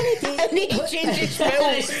 What are they going to do? Need to change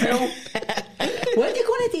the spill. What are they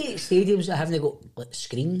going to do at stadiums that haven't got like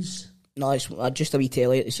screens? No, it's just a wee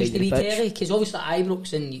telly at the side Just of a the wee pitch. telly, because obviously at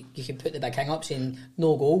Ibrox and you can put the big hang up saying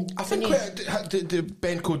no goal. I think the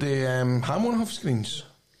Benco, the Hamilton have screens.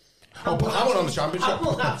 Hamilton on the Championship.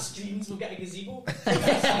 Hamilton have screens, we'll get a gazebo.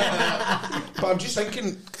 But I'm just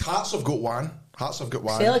thinking, Hearts have got one. Celtic have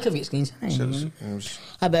got screens.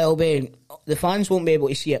 I bet it'll be, the fans won't be able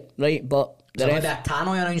to see it, right? But So maybe a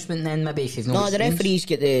tannoy announcement then, maybe if you've not no, got the screens. referees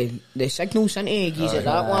get the signals into geese at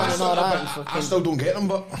that one and all that. I still don't get them,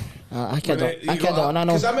 but I kid on, I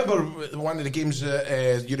know. Because I remember one of the games,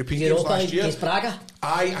 European games last year. Against Braga.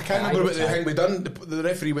 I can't remember what the thing we done. The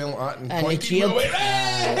referee went like that and pointed. he cheered.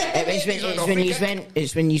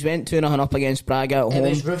 It's when you went 2-0 up against Braga at It home.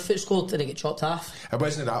 was Roof that scored to get chopped half. It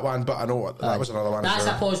wasn't that one, but I know that was another one. That's as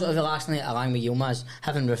a well. positive of last night along with Yilmaz.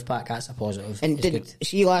 Having Roof back, that's a positive. And It's did good.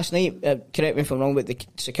 see last night? Correct me if I'm wrong, but the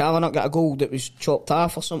Sakala not got a goal that was chopped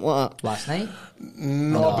half or something like that. Last night?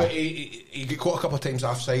 No, but he got caught a couple of times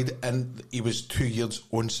offside, and he was 2 yards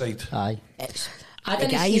onside. Aye. I The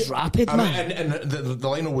didn't guy's see- rapid, I man. mean, and the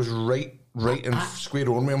liner was right in square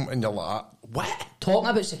on with him, and you're like, what? Talking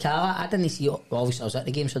about Sakala, I didn't see it. Well, obviously, I was at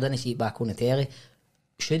the game, so I didn't see it back on the telly.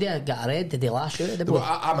 Should he have got a red? Did they last shoot at the ball?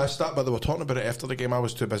 I missed that, but they were talking about it after the game. I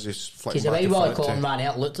was too busy flicking Because the back way and well I forth call to- him ran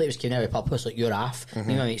out, looked like it was coming out with purpose, like you're off. Me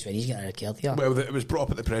and my mates when he's getting a red card here. Well, it was brought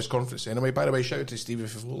up at the press conference anyway. By the way, shout out to Stevie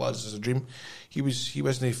for lads, it's a dream. He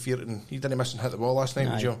wasn't fearing. He didn't miss and hit the ball last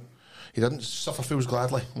night, did you? He didn't suffer fools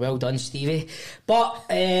gladly. Well done, Stevie. But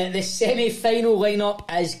the semi-final lineup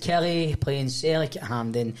is Kelly playing Celtic at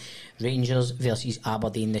Hampden, Rangers versus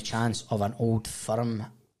Aberdeen. The chance of an Old Firm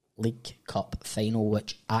League Cup final,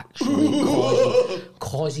 which actually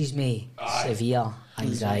causes me severe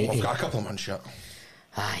anxiety. I've got a couple of months yet.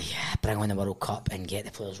 Aye, bring on the World Cup and get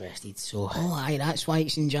the players rested. So, Aye, that's why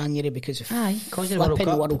it's in January, because of cause of the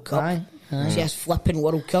flipping World Cup. Aye. See, it's flipping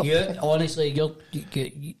World Cup. Honestly,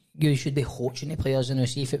 you should be coaching the players and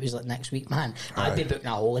see if it was like next week, man. I'd be booking a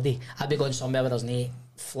holiday. I'd be going somewhere where there's no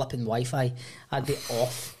flipping Wi-Fi. I'd be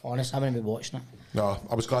off. Honestly, I wouldn't be watching it. No,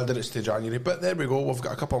 I was glad that it's to January, but there we go. We've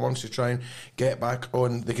got a couple of months to try and get back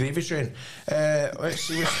on the gravy train. Let's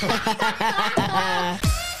see what's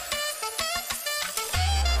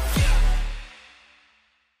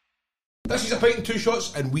This is a pint and two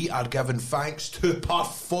shots, and we are giving thanks to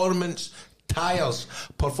Performance Tyres.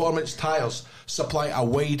 Performance Tyres supply a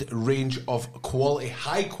wide range of quality,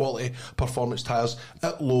 high quality performance tyres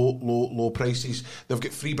at low prices. They've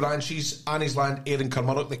got 3 branches: Anniesland, Ayr and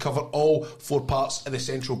Kilmarnock. They cover all 4 parts of the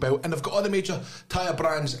Central Belt, and they've got all the major tyre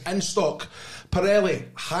brands in stock: Pirelli,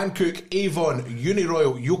 Hankook, Avon,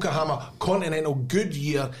 Uniroyal, Yokohama, Continental,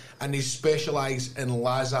 Goodyear, and they specialise in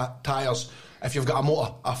Laza tyres. If you've got a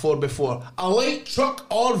motor, a 4x4, a light truck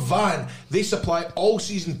or van, they supply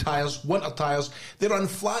all-season tyres, winter tyres. They run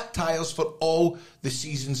flat tyres for all the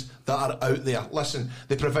seasons that are out there. Listen,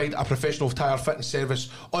 they provide a professional tyre fitting service.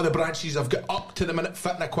 All the branches have got up-to-the-minute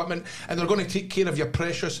fitting equipment, and they're going to take care of your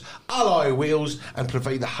precious alloy wheels and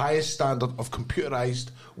provide the highest standard of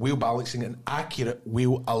computerised wheel balancing and accurate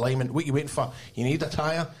wheel alignment. What are you waiting for? You need a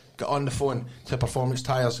tyre? Get on the phone to Performance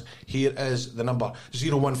Tyres. Here is the number: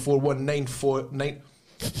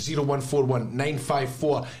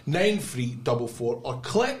 0141-954-9344, or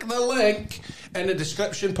click the link in the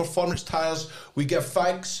description. Performance Tyres, we give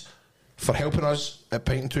thanks for helping us at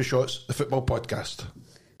Pint and Two Shots, the football podcast.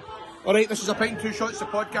 Alright, this is a Pint and Two Shots, the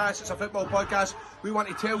podcast. It's a football podcast. We want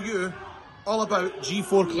to tell you all about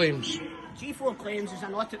G4 Claims. G4 Claims is a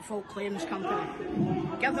not-at-fault claims company.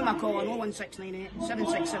 Give them a call on 01698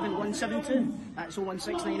 767 172. That's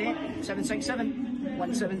 01698 767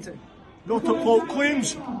 172. Not-at-fault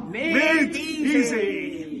claims Made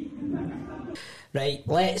easy. Right,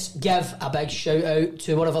 let's give a big shout out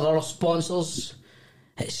to one of our other sponsors.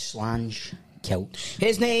 It's Slange Kilts.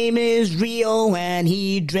 His name is Rio and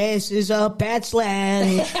he dresses up at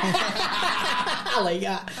Slange. I like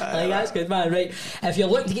that. That's good, man. Right, if you're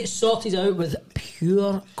looking to get sorted out with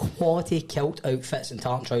pure quality kilt outfits and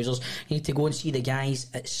tartan trousers, you need to go and see the guys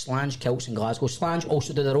at Slange Kilts in Glasgow. Slange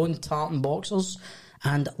also do their own tartan boxers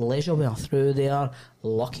and leisure wear through their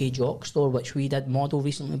Lucky Jock store, which we did model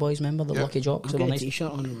recently, boys. Remember the Lucky Jocks? I've got a nice.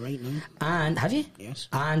 t-shirt on right now. And have you? Yes.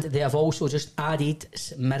 And they have also just added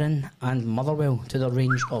Mirren and Motherwell to their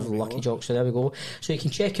range of Lucky Jocks. So there we go. So you can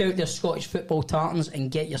check out their Scottish football tartans and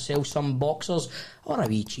get yourself some boxers or a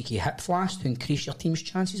wee cheeky hip flask to increase your team's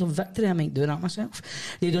chances of victory. I might do that myself.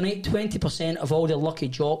 They donate 20% of all their Lucky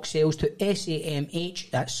Jock sales to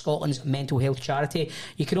SAMH, that's Scotland's mental health charity.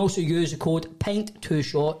 You can also use the code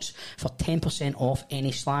PINT2SHOTS for 10% off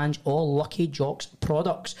any Slange or Lucky Jocks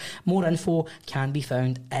products. More info can be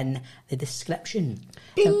found in the description.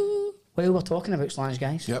 Now, while we're talking about Slange,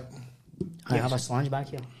 guys, I have a Slange bag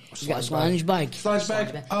here. You got a Slange bag? Slange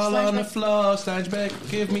bag, all on the floor, Slange bag,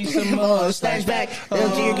 give me some more, Slange bag,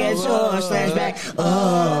 until you get sore, Slange bag.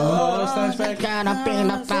 Oh, Slange bag. Gotta be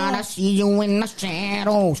the fan, I see you in the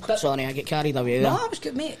shadows. Sorry, I get carried away there. No, it was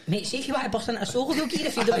good, mate. Mate, see if you want to bust into a solo, you'll get it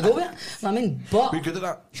if you don't go with it. I mean, but... We good at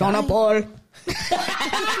that? Shauna Paul.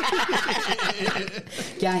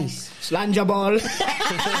 Guys. Slanger ball.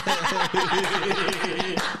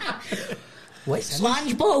 What's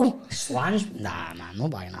Slange ball. Slange? Nah, man, no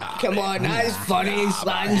buying that. Come on, that's funny.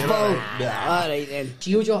 Slange ball. Alright then.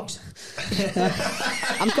 Geojocks.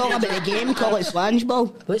 I'm talking about the game, call it Slange ball.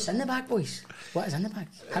 What's in the bag, boys? What is in the bag?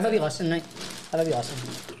 Have a wee listen, right? Have a wee listen.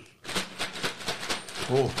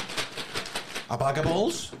 Oh. A bag of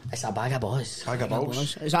balls? It's a bag of balls. Bag of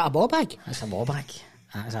balls. Is that a ball bag? It's a ball bag.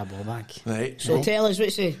 That's a ball bag. Right. So tell us,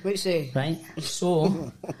 what's the... Right,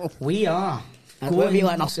 so we are What are we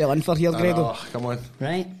letting ourselves in for here, Grado? Oh, come on.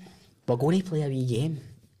 Right, we're going to play a wee game.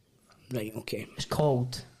 Right, okay. It's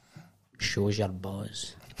called Shows Your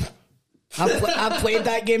Baws. I've played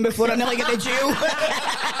that game before, I nearly get to jail.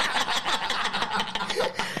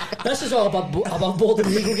 This is all above board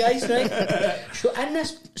and legal, guys, right? So in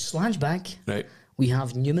this Slange bag, Right. we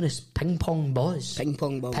have numerous ping pong balls. Ping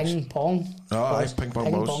pong balls. Ping pong. Oh, balls. aye, ping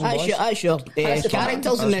pong balls. That's your That's the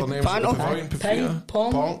characters That's in the the names of the panel. pavilion. Ping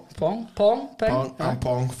pong. Pong. Pong. Pong. Ping. Pong and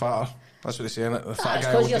pong, fatter. That's what they say, innit? The fat That's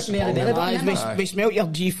guy 'cause will you're get the smelly pong belly in. button. Aye, we smelt your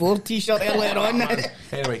G4 t-shirt earlier on.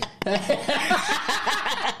 Anyway.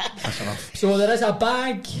 That's enough. So there is a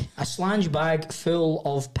bag, a Slange bag full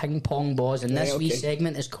of ping pong balls, and this Right, wee okay.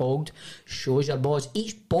 segment is called Shows Your Balls.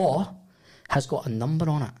 Each ball has got a number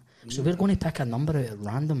on it. So we're going to pick a number out at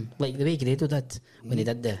random, like the way Grado did when he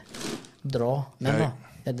did the draw. Remember? Right.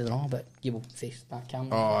 Did the draw, but you will face that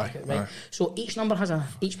camera. Oh, aye, right. aye. So each ball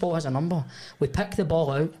has a number. We pick the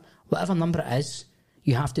ball out, whatever number it is.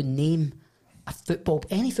 You have to name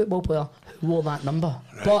any football player who wore that number.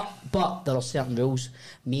 Right. But there are certain rules.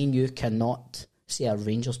 Me and you cannot say a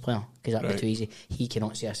Rangers player because that'd be too easy. He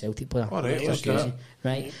cannot say a Celtic player. All right, That's let's do easy.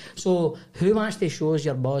 Right. So who actually shows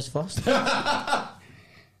your balls first? I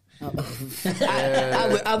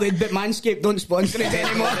would, but Manscaped don't sponsor it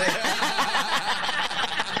anymore.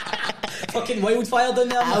 Fucking wildfire down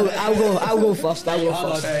there. Man. I'll go first. I'll go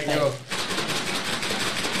first. There you go.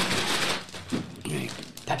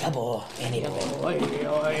 Pick a ball. Any ball.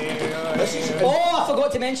 Oh, I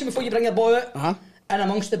forgot to mention before you bring your ball out. Uh-huh. And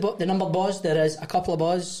amongst the numbered balls, there is a couple of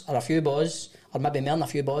balls, or a few balls, or maybe more than a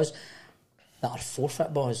few balls, that are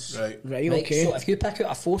forfeit balls. Right, okay. So if you pick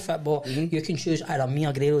out a forfeit ball, you can choose either me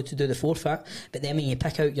or Grado to do the forfeit, but then when you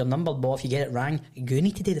pick out your numbered ball, if you get it wrong, you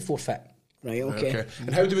need to do the forfeit. Right, okay.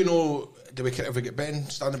 And how do we know? Have we get Ben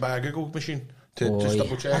standing by a Google machine to just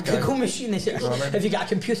double check? A Google machine. Have you got a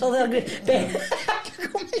computer there, Ben?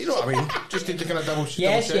 You know what I mean? Just need to kind of double check.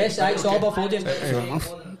 Yes, it's all above audio.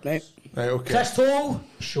 Right. Right, okay. Chris Toal,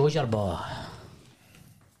 shows your ball.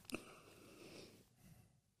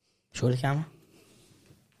 Show the camera.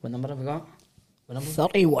 What number have we got? What number?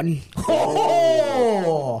 31.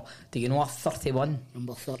 Oh! Do you know a 31?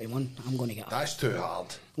 Number 31. I'm going to get. That's too hard.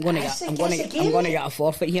 I'm going to get a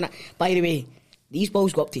forfeit here. By the way, these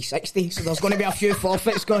balls go up to 60, so there's going to be a few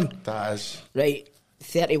forfeits gone. That is. Right,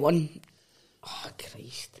 31. Oh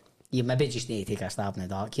Christ. You maybe just need to take a stab in the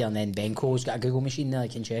dark here, and then Benko's got a Google machine there, you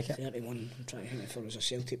can check it. 31. I'm trying to think if there was a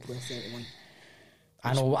Celtic player. 31.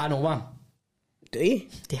 I know one. Do you?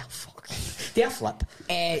 Dear fuck. Dear flip.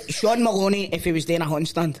 Sean Maloney, if he was doing a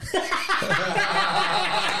handstand.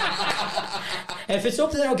 If it's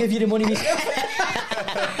up to there, I'll give you the money myself.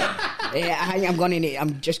 I think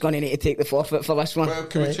I'm just going to need to take the forfeit for this one. Well,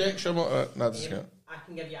 can we check Sean? No, this is I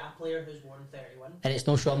can give you a player who's worn 31. And it's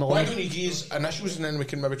no Sean Why Maloney. don't you give his initials and then we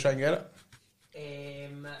can maybe try and get it?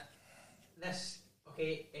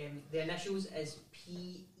 The initials is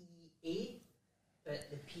PEA, but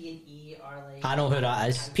the P and E are like. I know who that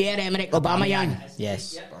is. Pierre-Emerick Aubameyang.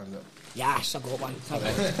 Yes. Yep. Yes, I got one.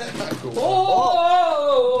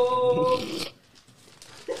 Oh!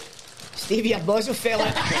 Stevie, your buzzer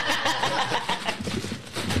fella.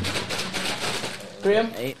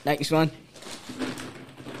 Graham. Right, next one.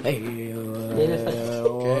 Okay.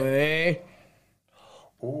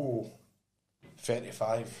 Oh,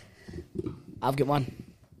 35. I've got one.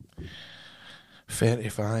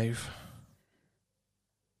 35.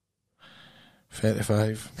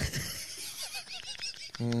 35.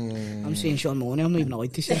 I'm saying Sean Maloney. I'm not even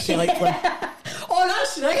allowed to say like one. Oh,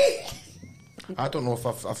 that's right. I don't know if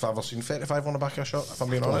I've ever seen 35 on the back of a shirt, if I'm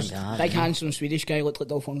being honest. Big handsome Swedish guy looked like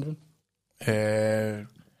Dolph Lundgren.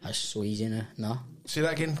 That's so easy now. No. Say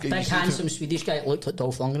that again. Big handsome Swedish guy looked like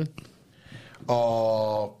Dolph Lundgren.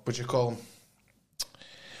 Oh, what'd you call him?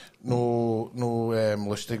 No,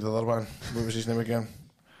 Lustig, the other one. What was his name again?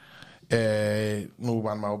 No,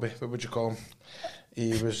 Van Malby. What would you call him?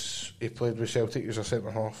 He played with Celtic. He was a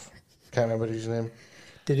centre half. Can't remember his name.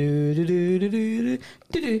 I can't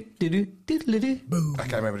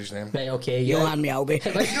remember his name. Right, okay. Johan Mjällby.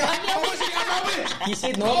 You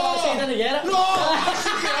said no, but I said you didn't get it. No!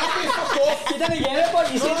 You didn't get it, but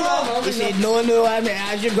you said Johan Mjällby. He said no, I mean,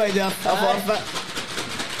 I should go to a forfeit.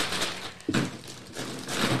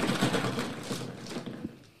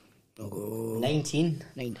 Oh, 19.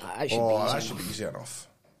 That Should be easy enough.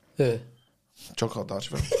 Who? Chocolate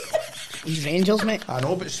Dutchville. He's Rangers, mate. I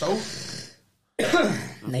know, but still.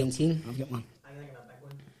 19. I've got one. I'm going to give a big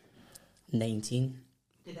one. 19.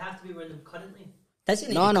 Did it have to be one of them currently? Does it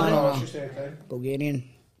need No. to Bulgarian,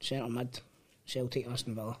 centre mid, Celtic,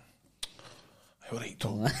 Aston Villa. Alright,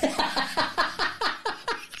 Tom.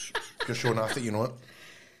 You're showing off that you know it.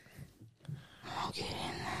 Okay.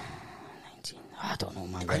 19. I don't know,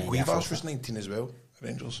 man. I think Weavers was 19 as well,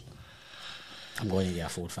 Rangers. I'm going to get a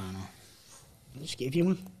Ford fan now. I just gave you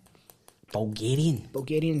one.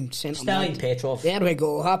 Bulgarian centre Stalin mid. Petrov. There we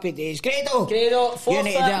go, happy days. Grado, forfeit. You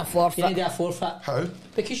need to do a forfeit. You need to do a forfeit. How?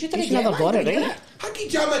 Because you didn't He's get never got it, right? Haki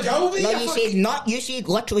Jama Jalvi! No, you said not, you said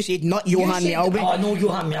literally said not Johan Mjällby. Oh, no,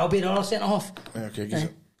 Johan Mjällby, the other centre half. Okay, get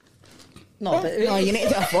it. No, but... No, you need to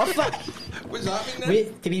do a forfeit. What's that mean then?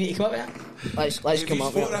 Wait, do we need to come up with that? Let's come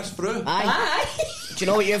up with it. That's through. Aye. Do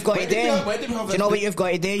you know what you've got to do? Do you know what you've got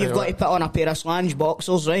to do? You've got to put on a pair of slange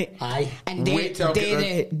boxers, right? Aye. And Wait till I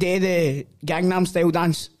get do the Gangnam Style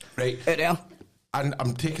dance. Right. Out there. And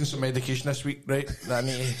I'm taking some medication this week, right? That I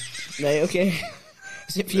need to... Right, okay.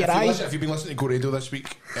 Is it for your eyes? If you've been listening to Go Radio this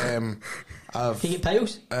week, I've... Can you get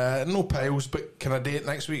piles? No piles, but can I do it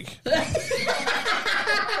next week?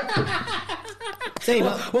 Tell you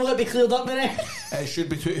what. Will it be cleared up then? It should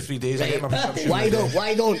be 2 to 3 days. I get my prescription. Why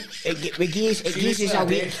don't? It gives us a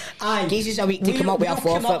week. Aye. Gives us a week to come up with a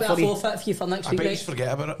forfeit for you. Forfeit for you for next I week, bet right? you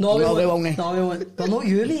forget about it. No, we won't. won't. No, we won't. But not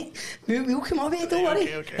you, mate. We'll come up with it, don't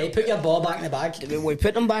worry. Okay. Hey, put your ball back in the bag. We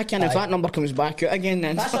put them back in. If Aye. that number comes back out again,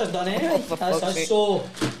 then That's us done anyway. For That's fuck's us. sake. So,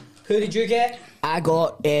 who did you get? I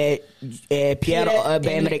got Pierre-Emerick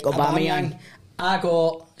Aubameyang. I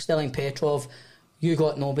got Sterling Petrov. You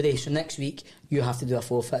got nobody. So next week, you have to do a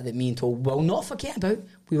forfeit that me and Toal will not forget about.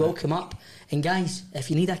 We will come up. And guys,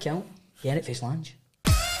 if you need a count, get it for Slange.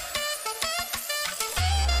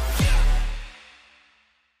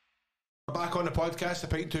 Back on the podcast, the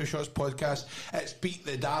Pint 2 Shots podcast. It's Beat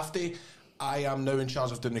the Dafty. I am now in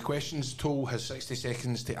charge of doing the questions. Toal has 60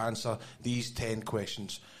 seconds to answer these 10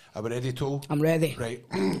 questions. Are we ready, Toal? I'm ready. Right.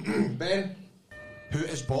 Ben, who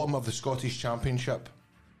is bottom of the Scottish Championship?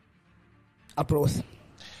 Arbroath.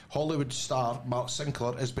 Hollywood star Mark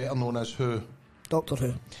Sinclair is better known as who? Doctor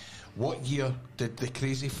Who. What year did The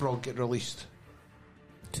Crazy Frog get released?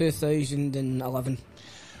 2011.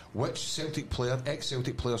 Which Celtic player,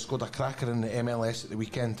 ex-Celtic player, scored a cracker in the MLS at the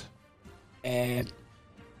weekend?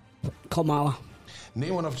 Kamala.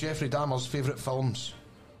 Name one of Jeffrey Dahmer's favourite films.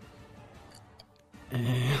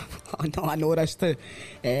 I know this too.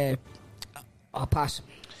 I'll pass.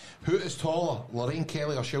 Who is taller, Lorraine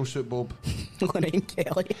Kelly or Shell Suit Bob? Lorraine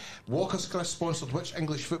Kelly. Walker's Chris sponsored which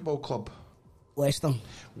English football club? Leicester.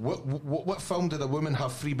 What film did a woman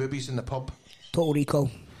have free boobies in the pub? Total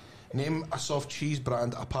Recall. Name a soft cheese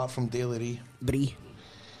brand apart from Dairy. Brie.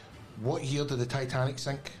 What year did the Titanic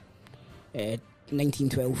sink?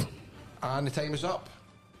 1912. And the time is up.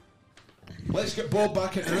 Let's get Bob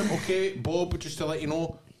back in the room. Okay, Bob, just to let you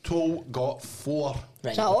know, Toal got 4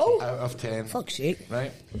 Is that all? out of 10. Fuck's sake.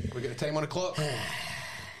 Right, we get the time on the clock.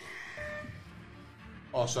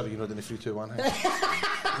 Oh, sorry, you're not doing the 3, 2, 1. Right,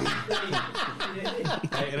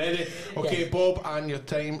 ready? Okay, Bob, and your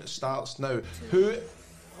time starts now. Who?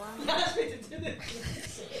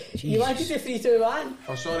 You wanted to 3, 2, 1?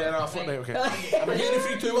 Oh, sorry, I thought, right, okay. Am I getting the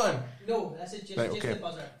 3, 2, 1? No, that's just, Right, just okay. the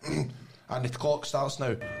buzzer. And the clock starts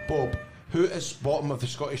now. Bob, who is bottom of the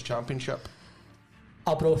Scottish Championship?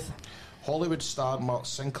 Arbroath. Hollywood star Mark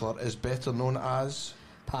Sinclair is better known as...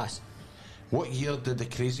 Pass. What year did the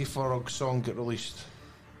Crazy Frog song get released?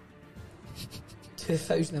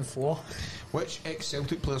 2004. Which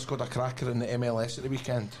ex-Celtic player scored a cracker in the MLS at the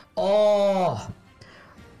weekend?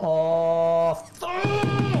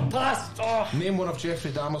 Pass. Name one of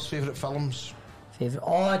Jeffrey Dahmer's favourite films.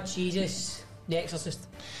 Favourite? Jesus. The Exorcist.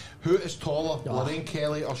 Who is taller, Lorraine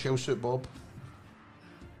Kelly or Shell Suit Bob?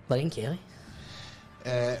 Lorraine Kelly.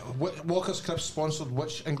 Walker's Crisp sponsored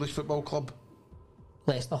which English football club?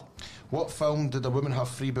 Leicester. What film did a woman have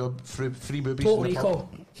free boobies Total in the Recall.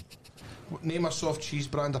 pub? Name a soft cheese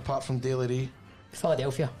brand apart from Daily Ray.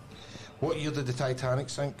 Philadelphia. What year did the Titanic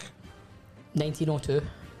sink? 1902.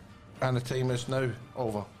 And the time is now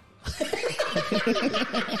over.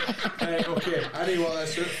 Okay, I know what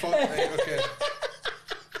that's it. Fuck, okay.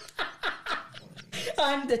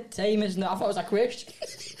 And the time is now. I thought it was a question.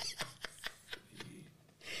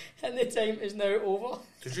 And the time is now over.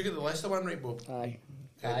 Did you get the Leicester one right, Bob? Aye.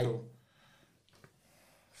 Aye. Cool.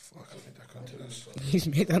 Fuck, I made that onto this. He's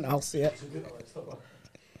made an I'll see it.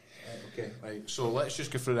 Okay, right. So let's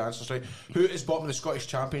just go through the answers, right? Who is bottom of the Scottish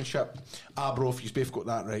Championship? Bro, you've both got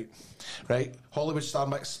that right. Right? Hollywood star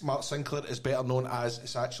Mark Sinclair is better known as,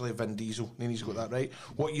 it's actually Vin Diesel. Nini's got that right.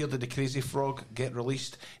 What year did the Crazy Frog get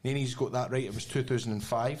released? Nini's got that right. It was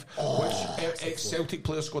 2005. Which ex-Celtic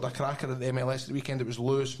player scored a cracker at the MLS at the weekend? It was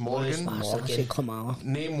Lewis Morgan. Come on.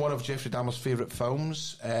 Name one of Jeffrey Dahmer's favourite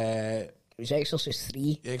films. It was Exorcist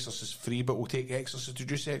 3. Exorcist 3, but we'll take Exorcist. Did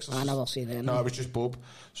you say Exorcist? I never seen that. No, it was just Bob.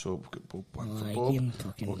 So we've got Bob, one for Aye, Bob. Ian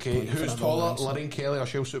fucking Okay, point for who's a taller, wrong answer. Lorraine Kelly or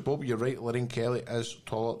Shell Suit Bob? You're right, Lorraine Kelly is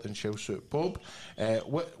taller than Shell Suit Bob.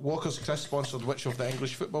 Walker's Chris sponsored which of the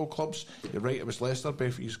English football clubs? You're right, it was Leicester.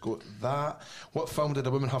 Bethany's got that. What film did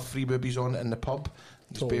a woman have free boobies on in the pub?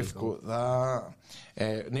 He's both got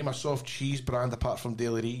that. Name a soft cheese brand apart from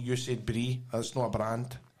Daily Ray. You said Brie. That's not a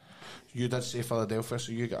brand. You did say Philadelphia,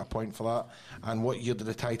 so you get a point for that. And what year did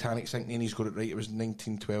the Titanic sink? Nanny's got it right. It was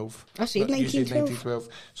 1912. I said 1912. You said 1912.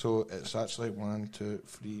 So it's actually 1, 2,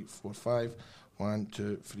 3, 4, 5. 1,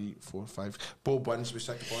 2, 3, 4, 5. Bob wins with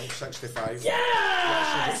 6 points. 65.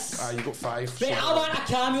 Yes! You got 5. Right, I want a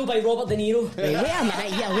cameo by Robert De Niro.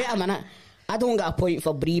 Right, wait a minute. I don't get a point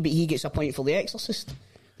for Brie, but he gets a point for The Exorcist.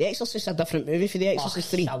 The Exorcist is a different movie for The Exorcist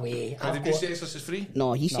 3. Away. Did you say Exorcist 3?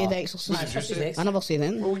 No, he said The Exorcist. Manchester I never said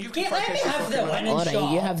that. Well, you can Let me have the win and Alright,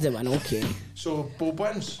 shut you up. have the one, okay. So Bob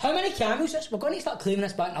wins. How many cameos is? We're going to start claiming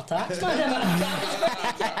this back in our tax, man.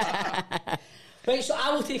 Right, so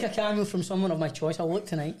I will take a cameo from someone of my choice. I'll look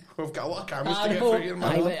tonight. We've got a lot of cameras I to get know. through here,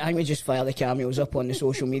 man. I would just fire the cameos up on the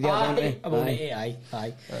social media, don't we? Aye.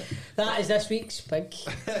 That is this week's big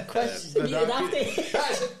quiz. Beat the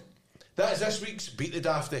Dafty. That is this week's Beat the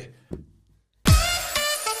Dafty.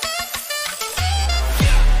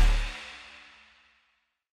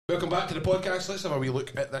 Welcome back to the podcast. Let's have a wee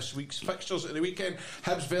look at this week's fixtures at the weekend.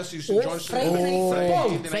 Hibs versus St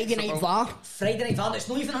Johnstone. Friday night VAR. Friday night VAR. It's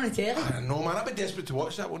not even on the telly. I know, man. I'd be desperate to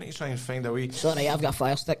watch that. Wouldn't you try and find a wee... Sorry, I've got a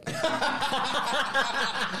fire stick.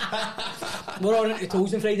 We're all into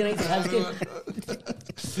Toals on Friday night for Hibs game.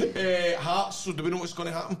 Hearts. So do we know what's going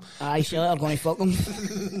to happen? Aye, sure, I'm going to fuck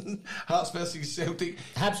them. Hearts versus Celtic.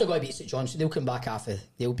 Hibs are going to beat St Johnstone. They'll come back after.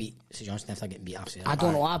 They'll beat St Johnstone if they're getting beat after. I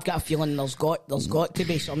don't know, I've got a feeling there's got to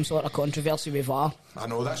be some sort of controversy with VAR. I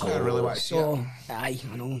know, that's what I really want to see. So, aye,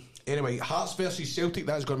 I know. Anyway, Hearts versus Celtic.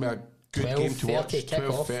 That's going to be a good game to watch.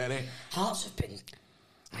 12:30. Hearts have been...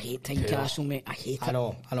 I hate Tynecastle, mate. I hate it. I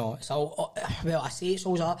know. It's all... Well, I say it's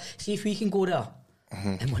always hard. See if we can go there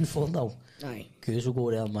and win 4-0. Aye. Goose will go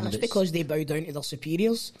there and win. That's because they bow down to their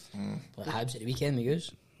superiors. Like Hibs at the weekend, we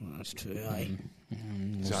Goose. That's true, aye.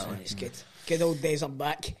 Exactly. It's good. Good old days are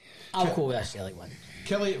back. I'll go with a Celtic win.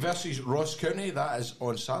 Kelly versus Ross County. That is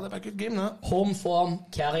on Saturday. A good game, that. Home form,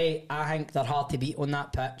 Kerry. I think they're hard to beat on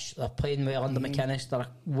that pitch. They're playing well under McInnes. They're a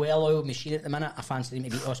well-oiled machine at the minute. I fancy them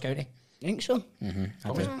to beat Ross County. Think so?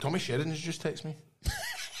 Tommy Sheridan's just texted me.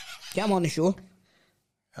 Get him on the show.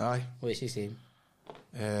 Aye. What's he saying?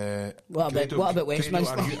 What about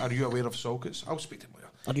Westminster? Are you aware of Salkits? I'll speak to him later.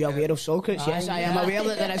 Are you aware of Salkits? Yes, I am aware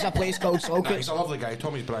that there is a place called Nah, he's Salkits. a lovely guy.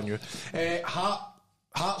 Tommy's brand new.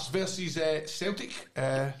 Hearts versus Celtic.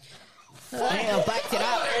 Right, back to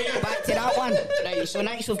that one. Right, so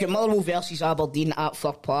next we've got Motherwell versus Aberdeen at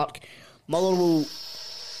Fir Park. Motherwell,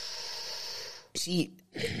 see,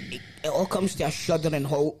 it all comes to a shuddering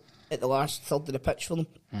halt at the last third of the pitch for them.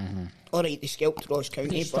 Alright, they scalped Ross County,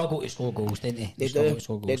 They but struggle to score goals, don't they? They struggle do. to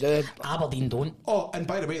score They goals. do. Aberdeen don't. Oh, and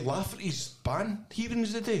by the way, Lafferty's ban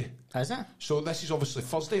hearings today. Is it? So this is obviously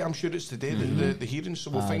Thursday. I'm sure it's today the hearings.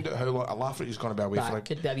 So we'll find out how long Lafferty's going to be away That for.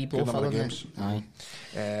 could be a wee blow good for number of them, games.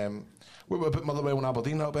 Aye. What about Motherwell and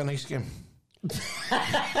Aberdeen? That'll be a nice game. Do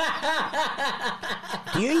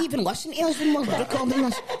you even listen to us when we're recording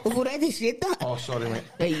this? We've already said that. Oh, sorry, mate.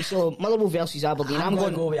 Right, so Motherwell versus Aberdeen. I'm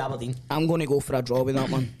going to go with Aberdeen. I'm going to go for a draw with that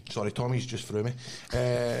one. Sorry, Tommy's just through me.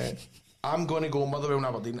 I'm going to go Motherwell and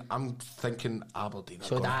Aberdeen. I'm thinking Aberdeen.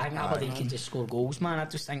 So I think Aberdeen can just score goals, man. I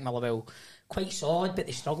just think Motherwell quite solid, but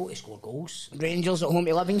they struggle to score goals. Rangers at home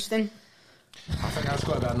to Livingston. I think that's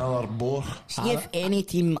got to be another bore. See if any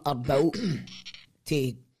team are built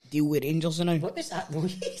to deal with Rangers now. What is that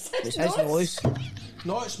noise? It's his noise.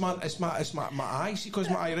 No, it's my eye. See, because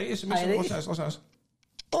my itis. Listen to this.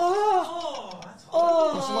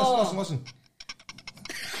 Listen.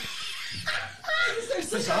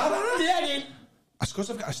 It's bizarre, isn't it? Yeah, again. It's because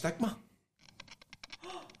I've got a stigma.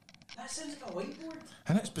 That sounds like a whiteboard.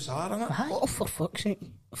 And it's bizarre, isn't it? Oh, for fuck's sake.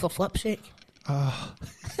 For flip's sake.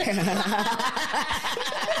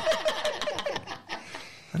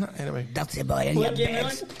 Anyway. Dirty boy, in your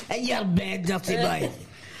bed. In your bed, dirty boy.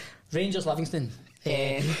 Rangers Livingston.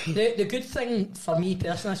 The good thing for me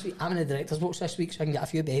personally this week, I'm in the director's box this week, so I can get a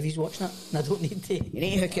few bevies watching it, and I don't need to. You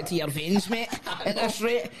need to hook it to your veins, mate, at this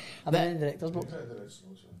rate. I'm in the director's box.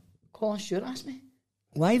 Colin Stewart asked me.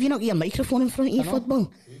 Why have you not got your microphone in front of you,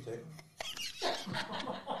 football?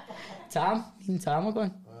 Tam, me and Tam are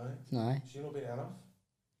going. No. Has you not been enough?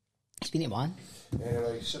 It's been at one.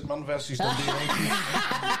 Anyway, St Mirren versus Dundee United.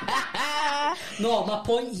 No, my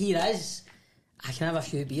point here is I can have a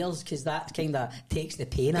few beers because that kind of takes the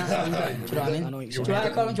pain out of it. Do you know what I mean? I know what Do you're you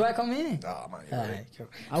want to come with me? Ah, man, you're right. Cool.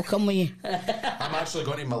 I'll come with you. I'm actually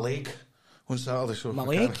going to my leg on Saturday, so My I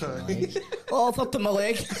leg? can't- Oh, for to my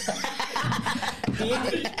leg. Do you know,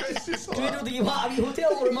 do you want a wee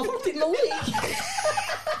hotel room? I've worked in my leg.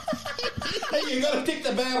 Hey, you got to take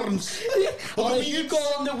the burns. Or are you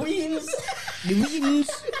going the weans? The wings.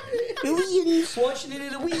 The wings. Watching any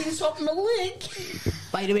of the weans up my leg.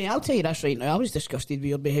 By the way, I'll tell you this right now. I was disgusted with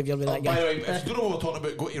your behaviour with that By guy. the way, if you don't know what we're talking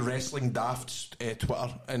about, go to Wrestling Daft's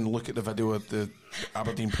Twitter and look at the video of the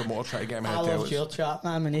Aberdeen promoter trying to get him I out of loved your chat,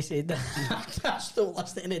 man, when he said that. I still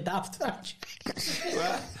listening to the Daft franchise.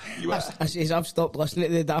 I says I've stopped listening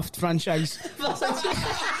to the Daft franchise.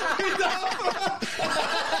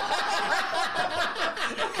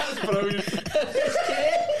 That's brilliant.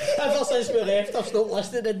 Ever since we left, I've stopped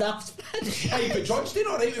listening to Daft franchise. Hey, but Johnston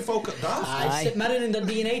alright with Falkirk Daft? Aye, St Mirren and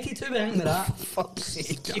Dundee United too, we think with that. Fuck's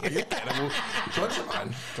sake. You're terrible. Johnson,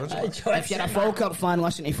 man. If you're a Falkirk fan,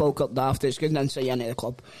 listen to Falkirk Daft. It's good insight into the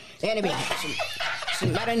club. Anyway,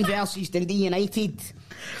 St Mirren versus Dundee United.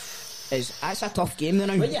 That's a tough game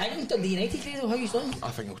now. What do you think, Dundee United, Credo? How you doing? I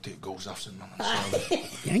think he'll take goals off St Mirren. You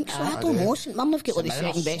think so? I don't know. St Mirren have got like the St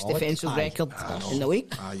Mirren second best solid. defensive record in the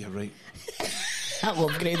league. Ah, you're right. I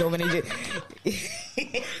love Grado when he's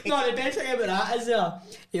No, the best thing about that is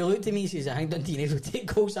he looked at me and says, I think Dundee United will take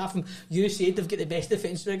goals off him. You said they've got the best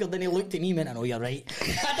defence record. Then he looked at me and went, I know you're right.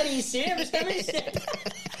 I didn't even say it, it was him who said it.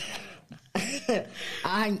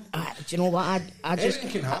 do you know what? I just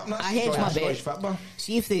Anything can happen. I hedge my Scottish bet. football.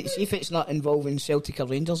 See if it's not involving Celtic or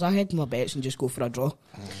Rangers. I hedge my bets and just go for a draw.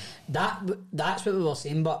 That's what we were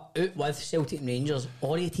saying, but out with Celtic and Rangers,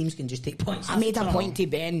 all the teams can just take points. I made a point to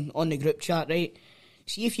Ben on the group chat, right?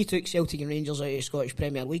 See if you took Celtic and Rangers out of the Scottish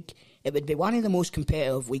Premier League, it would be one of the most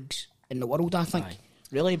competitive leagues in the world, I think. Aye.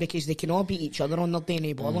 Really, because they can all beat each other on their day,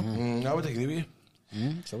 no bother. I would agree with you.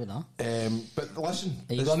 So would that. But listen,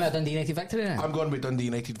 Are you going with a Dundee United victory then? I'm going with Dundee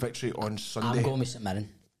United victory on Sunday. I'm going with St Mirren.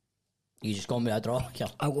 You just going with a draw?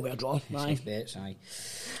 I'll go with a draw. Safe bets, aye.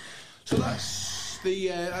 So that's the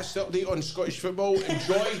update on Scottish football.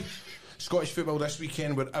 Enjoy Scottish football this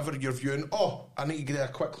weekend wherever you're viewing. Oh, I need to give a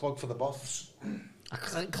quick plug for the Buffs. A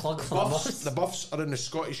quick plug for the Buffs. The Buffs are in the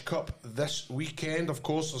Scottish Cup this weekend. Of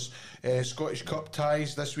course, there's Scottish Cup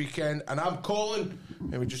ties this weekend, and I'm calling.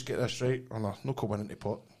 Let me just get this right. Oh no, no winning the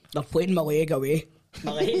pot. They're playing my leg away.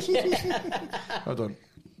 Hold on.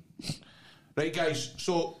 Right, guys.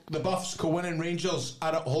 So the Buffs, co-winning Rangers,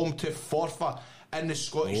 are at home to Forfar in the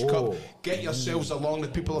Scottish Cup. Get yourselves along. The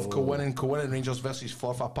people of co-winning Rangers versus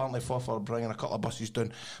Forfar. Apparently Forfar are bringing a couple of buses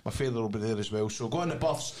down. My father will be there as well. So go on the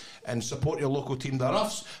Buffs and support your local team. The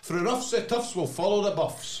Roughs, through Roughs the Toughs, will follow the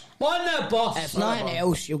Buffs. On the Buffs. If nothing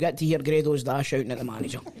else, you'll get to hear Grado's dash shouting at the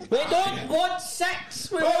manager. We don't want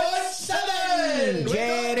 6, we want 7.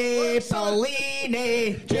 Jerry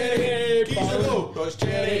Pauline. Jerry, Geese a go. No, it's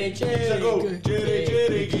Jerry, Geese a go.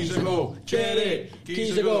 Jerry, Geese a go. Jerry,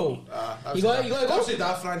 Geese a go. You got to go? That's the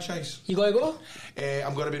Daft franchise. You got to go?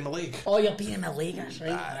 I'm going to be in my league. Oh, you're being in my league, that's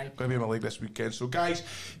right. Going to be in my league this weekend. So, guys,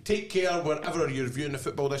 take care wherever you're viewing the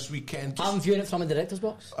football this weekend. I'm viewing it from the director's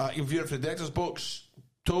box. You're viewing it for the director's box.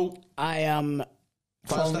 Tool. I am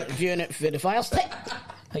viewing it for the Fire Stick.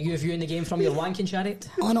 Are you viewing the game from your wanking chariot?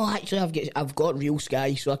 Oh no, actually I've got real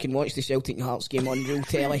Sky, so I can watch the Celtic and Hearts game on real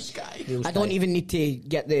telly. I don't even need to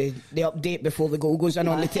get the update before the goal goes in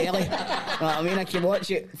on the telly. I mean, I can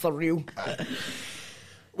watch it for real.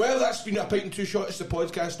 Well, that's been a Pint and Two Shots, the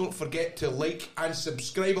podcast. Don't forget to like and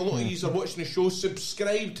subscribe. A lot of you are watching the show.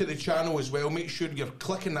 Subscribe to the channel as well. Make sure you're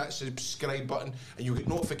clicking that subscribe button and you'll get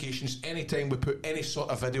notifications anytime we put any sort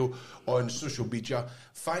of video on social media.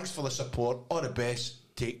 Thanks for the support. All the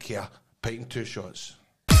best. Take care. Pint and Two Shots.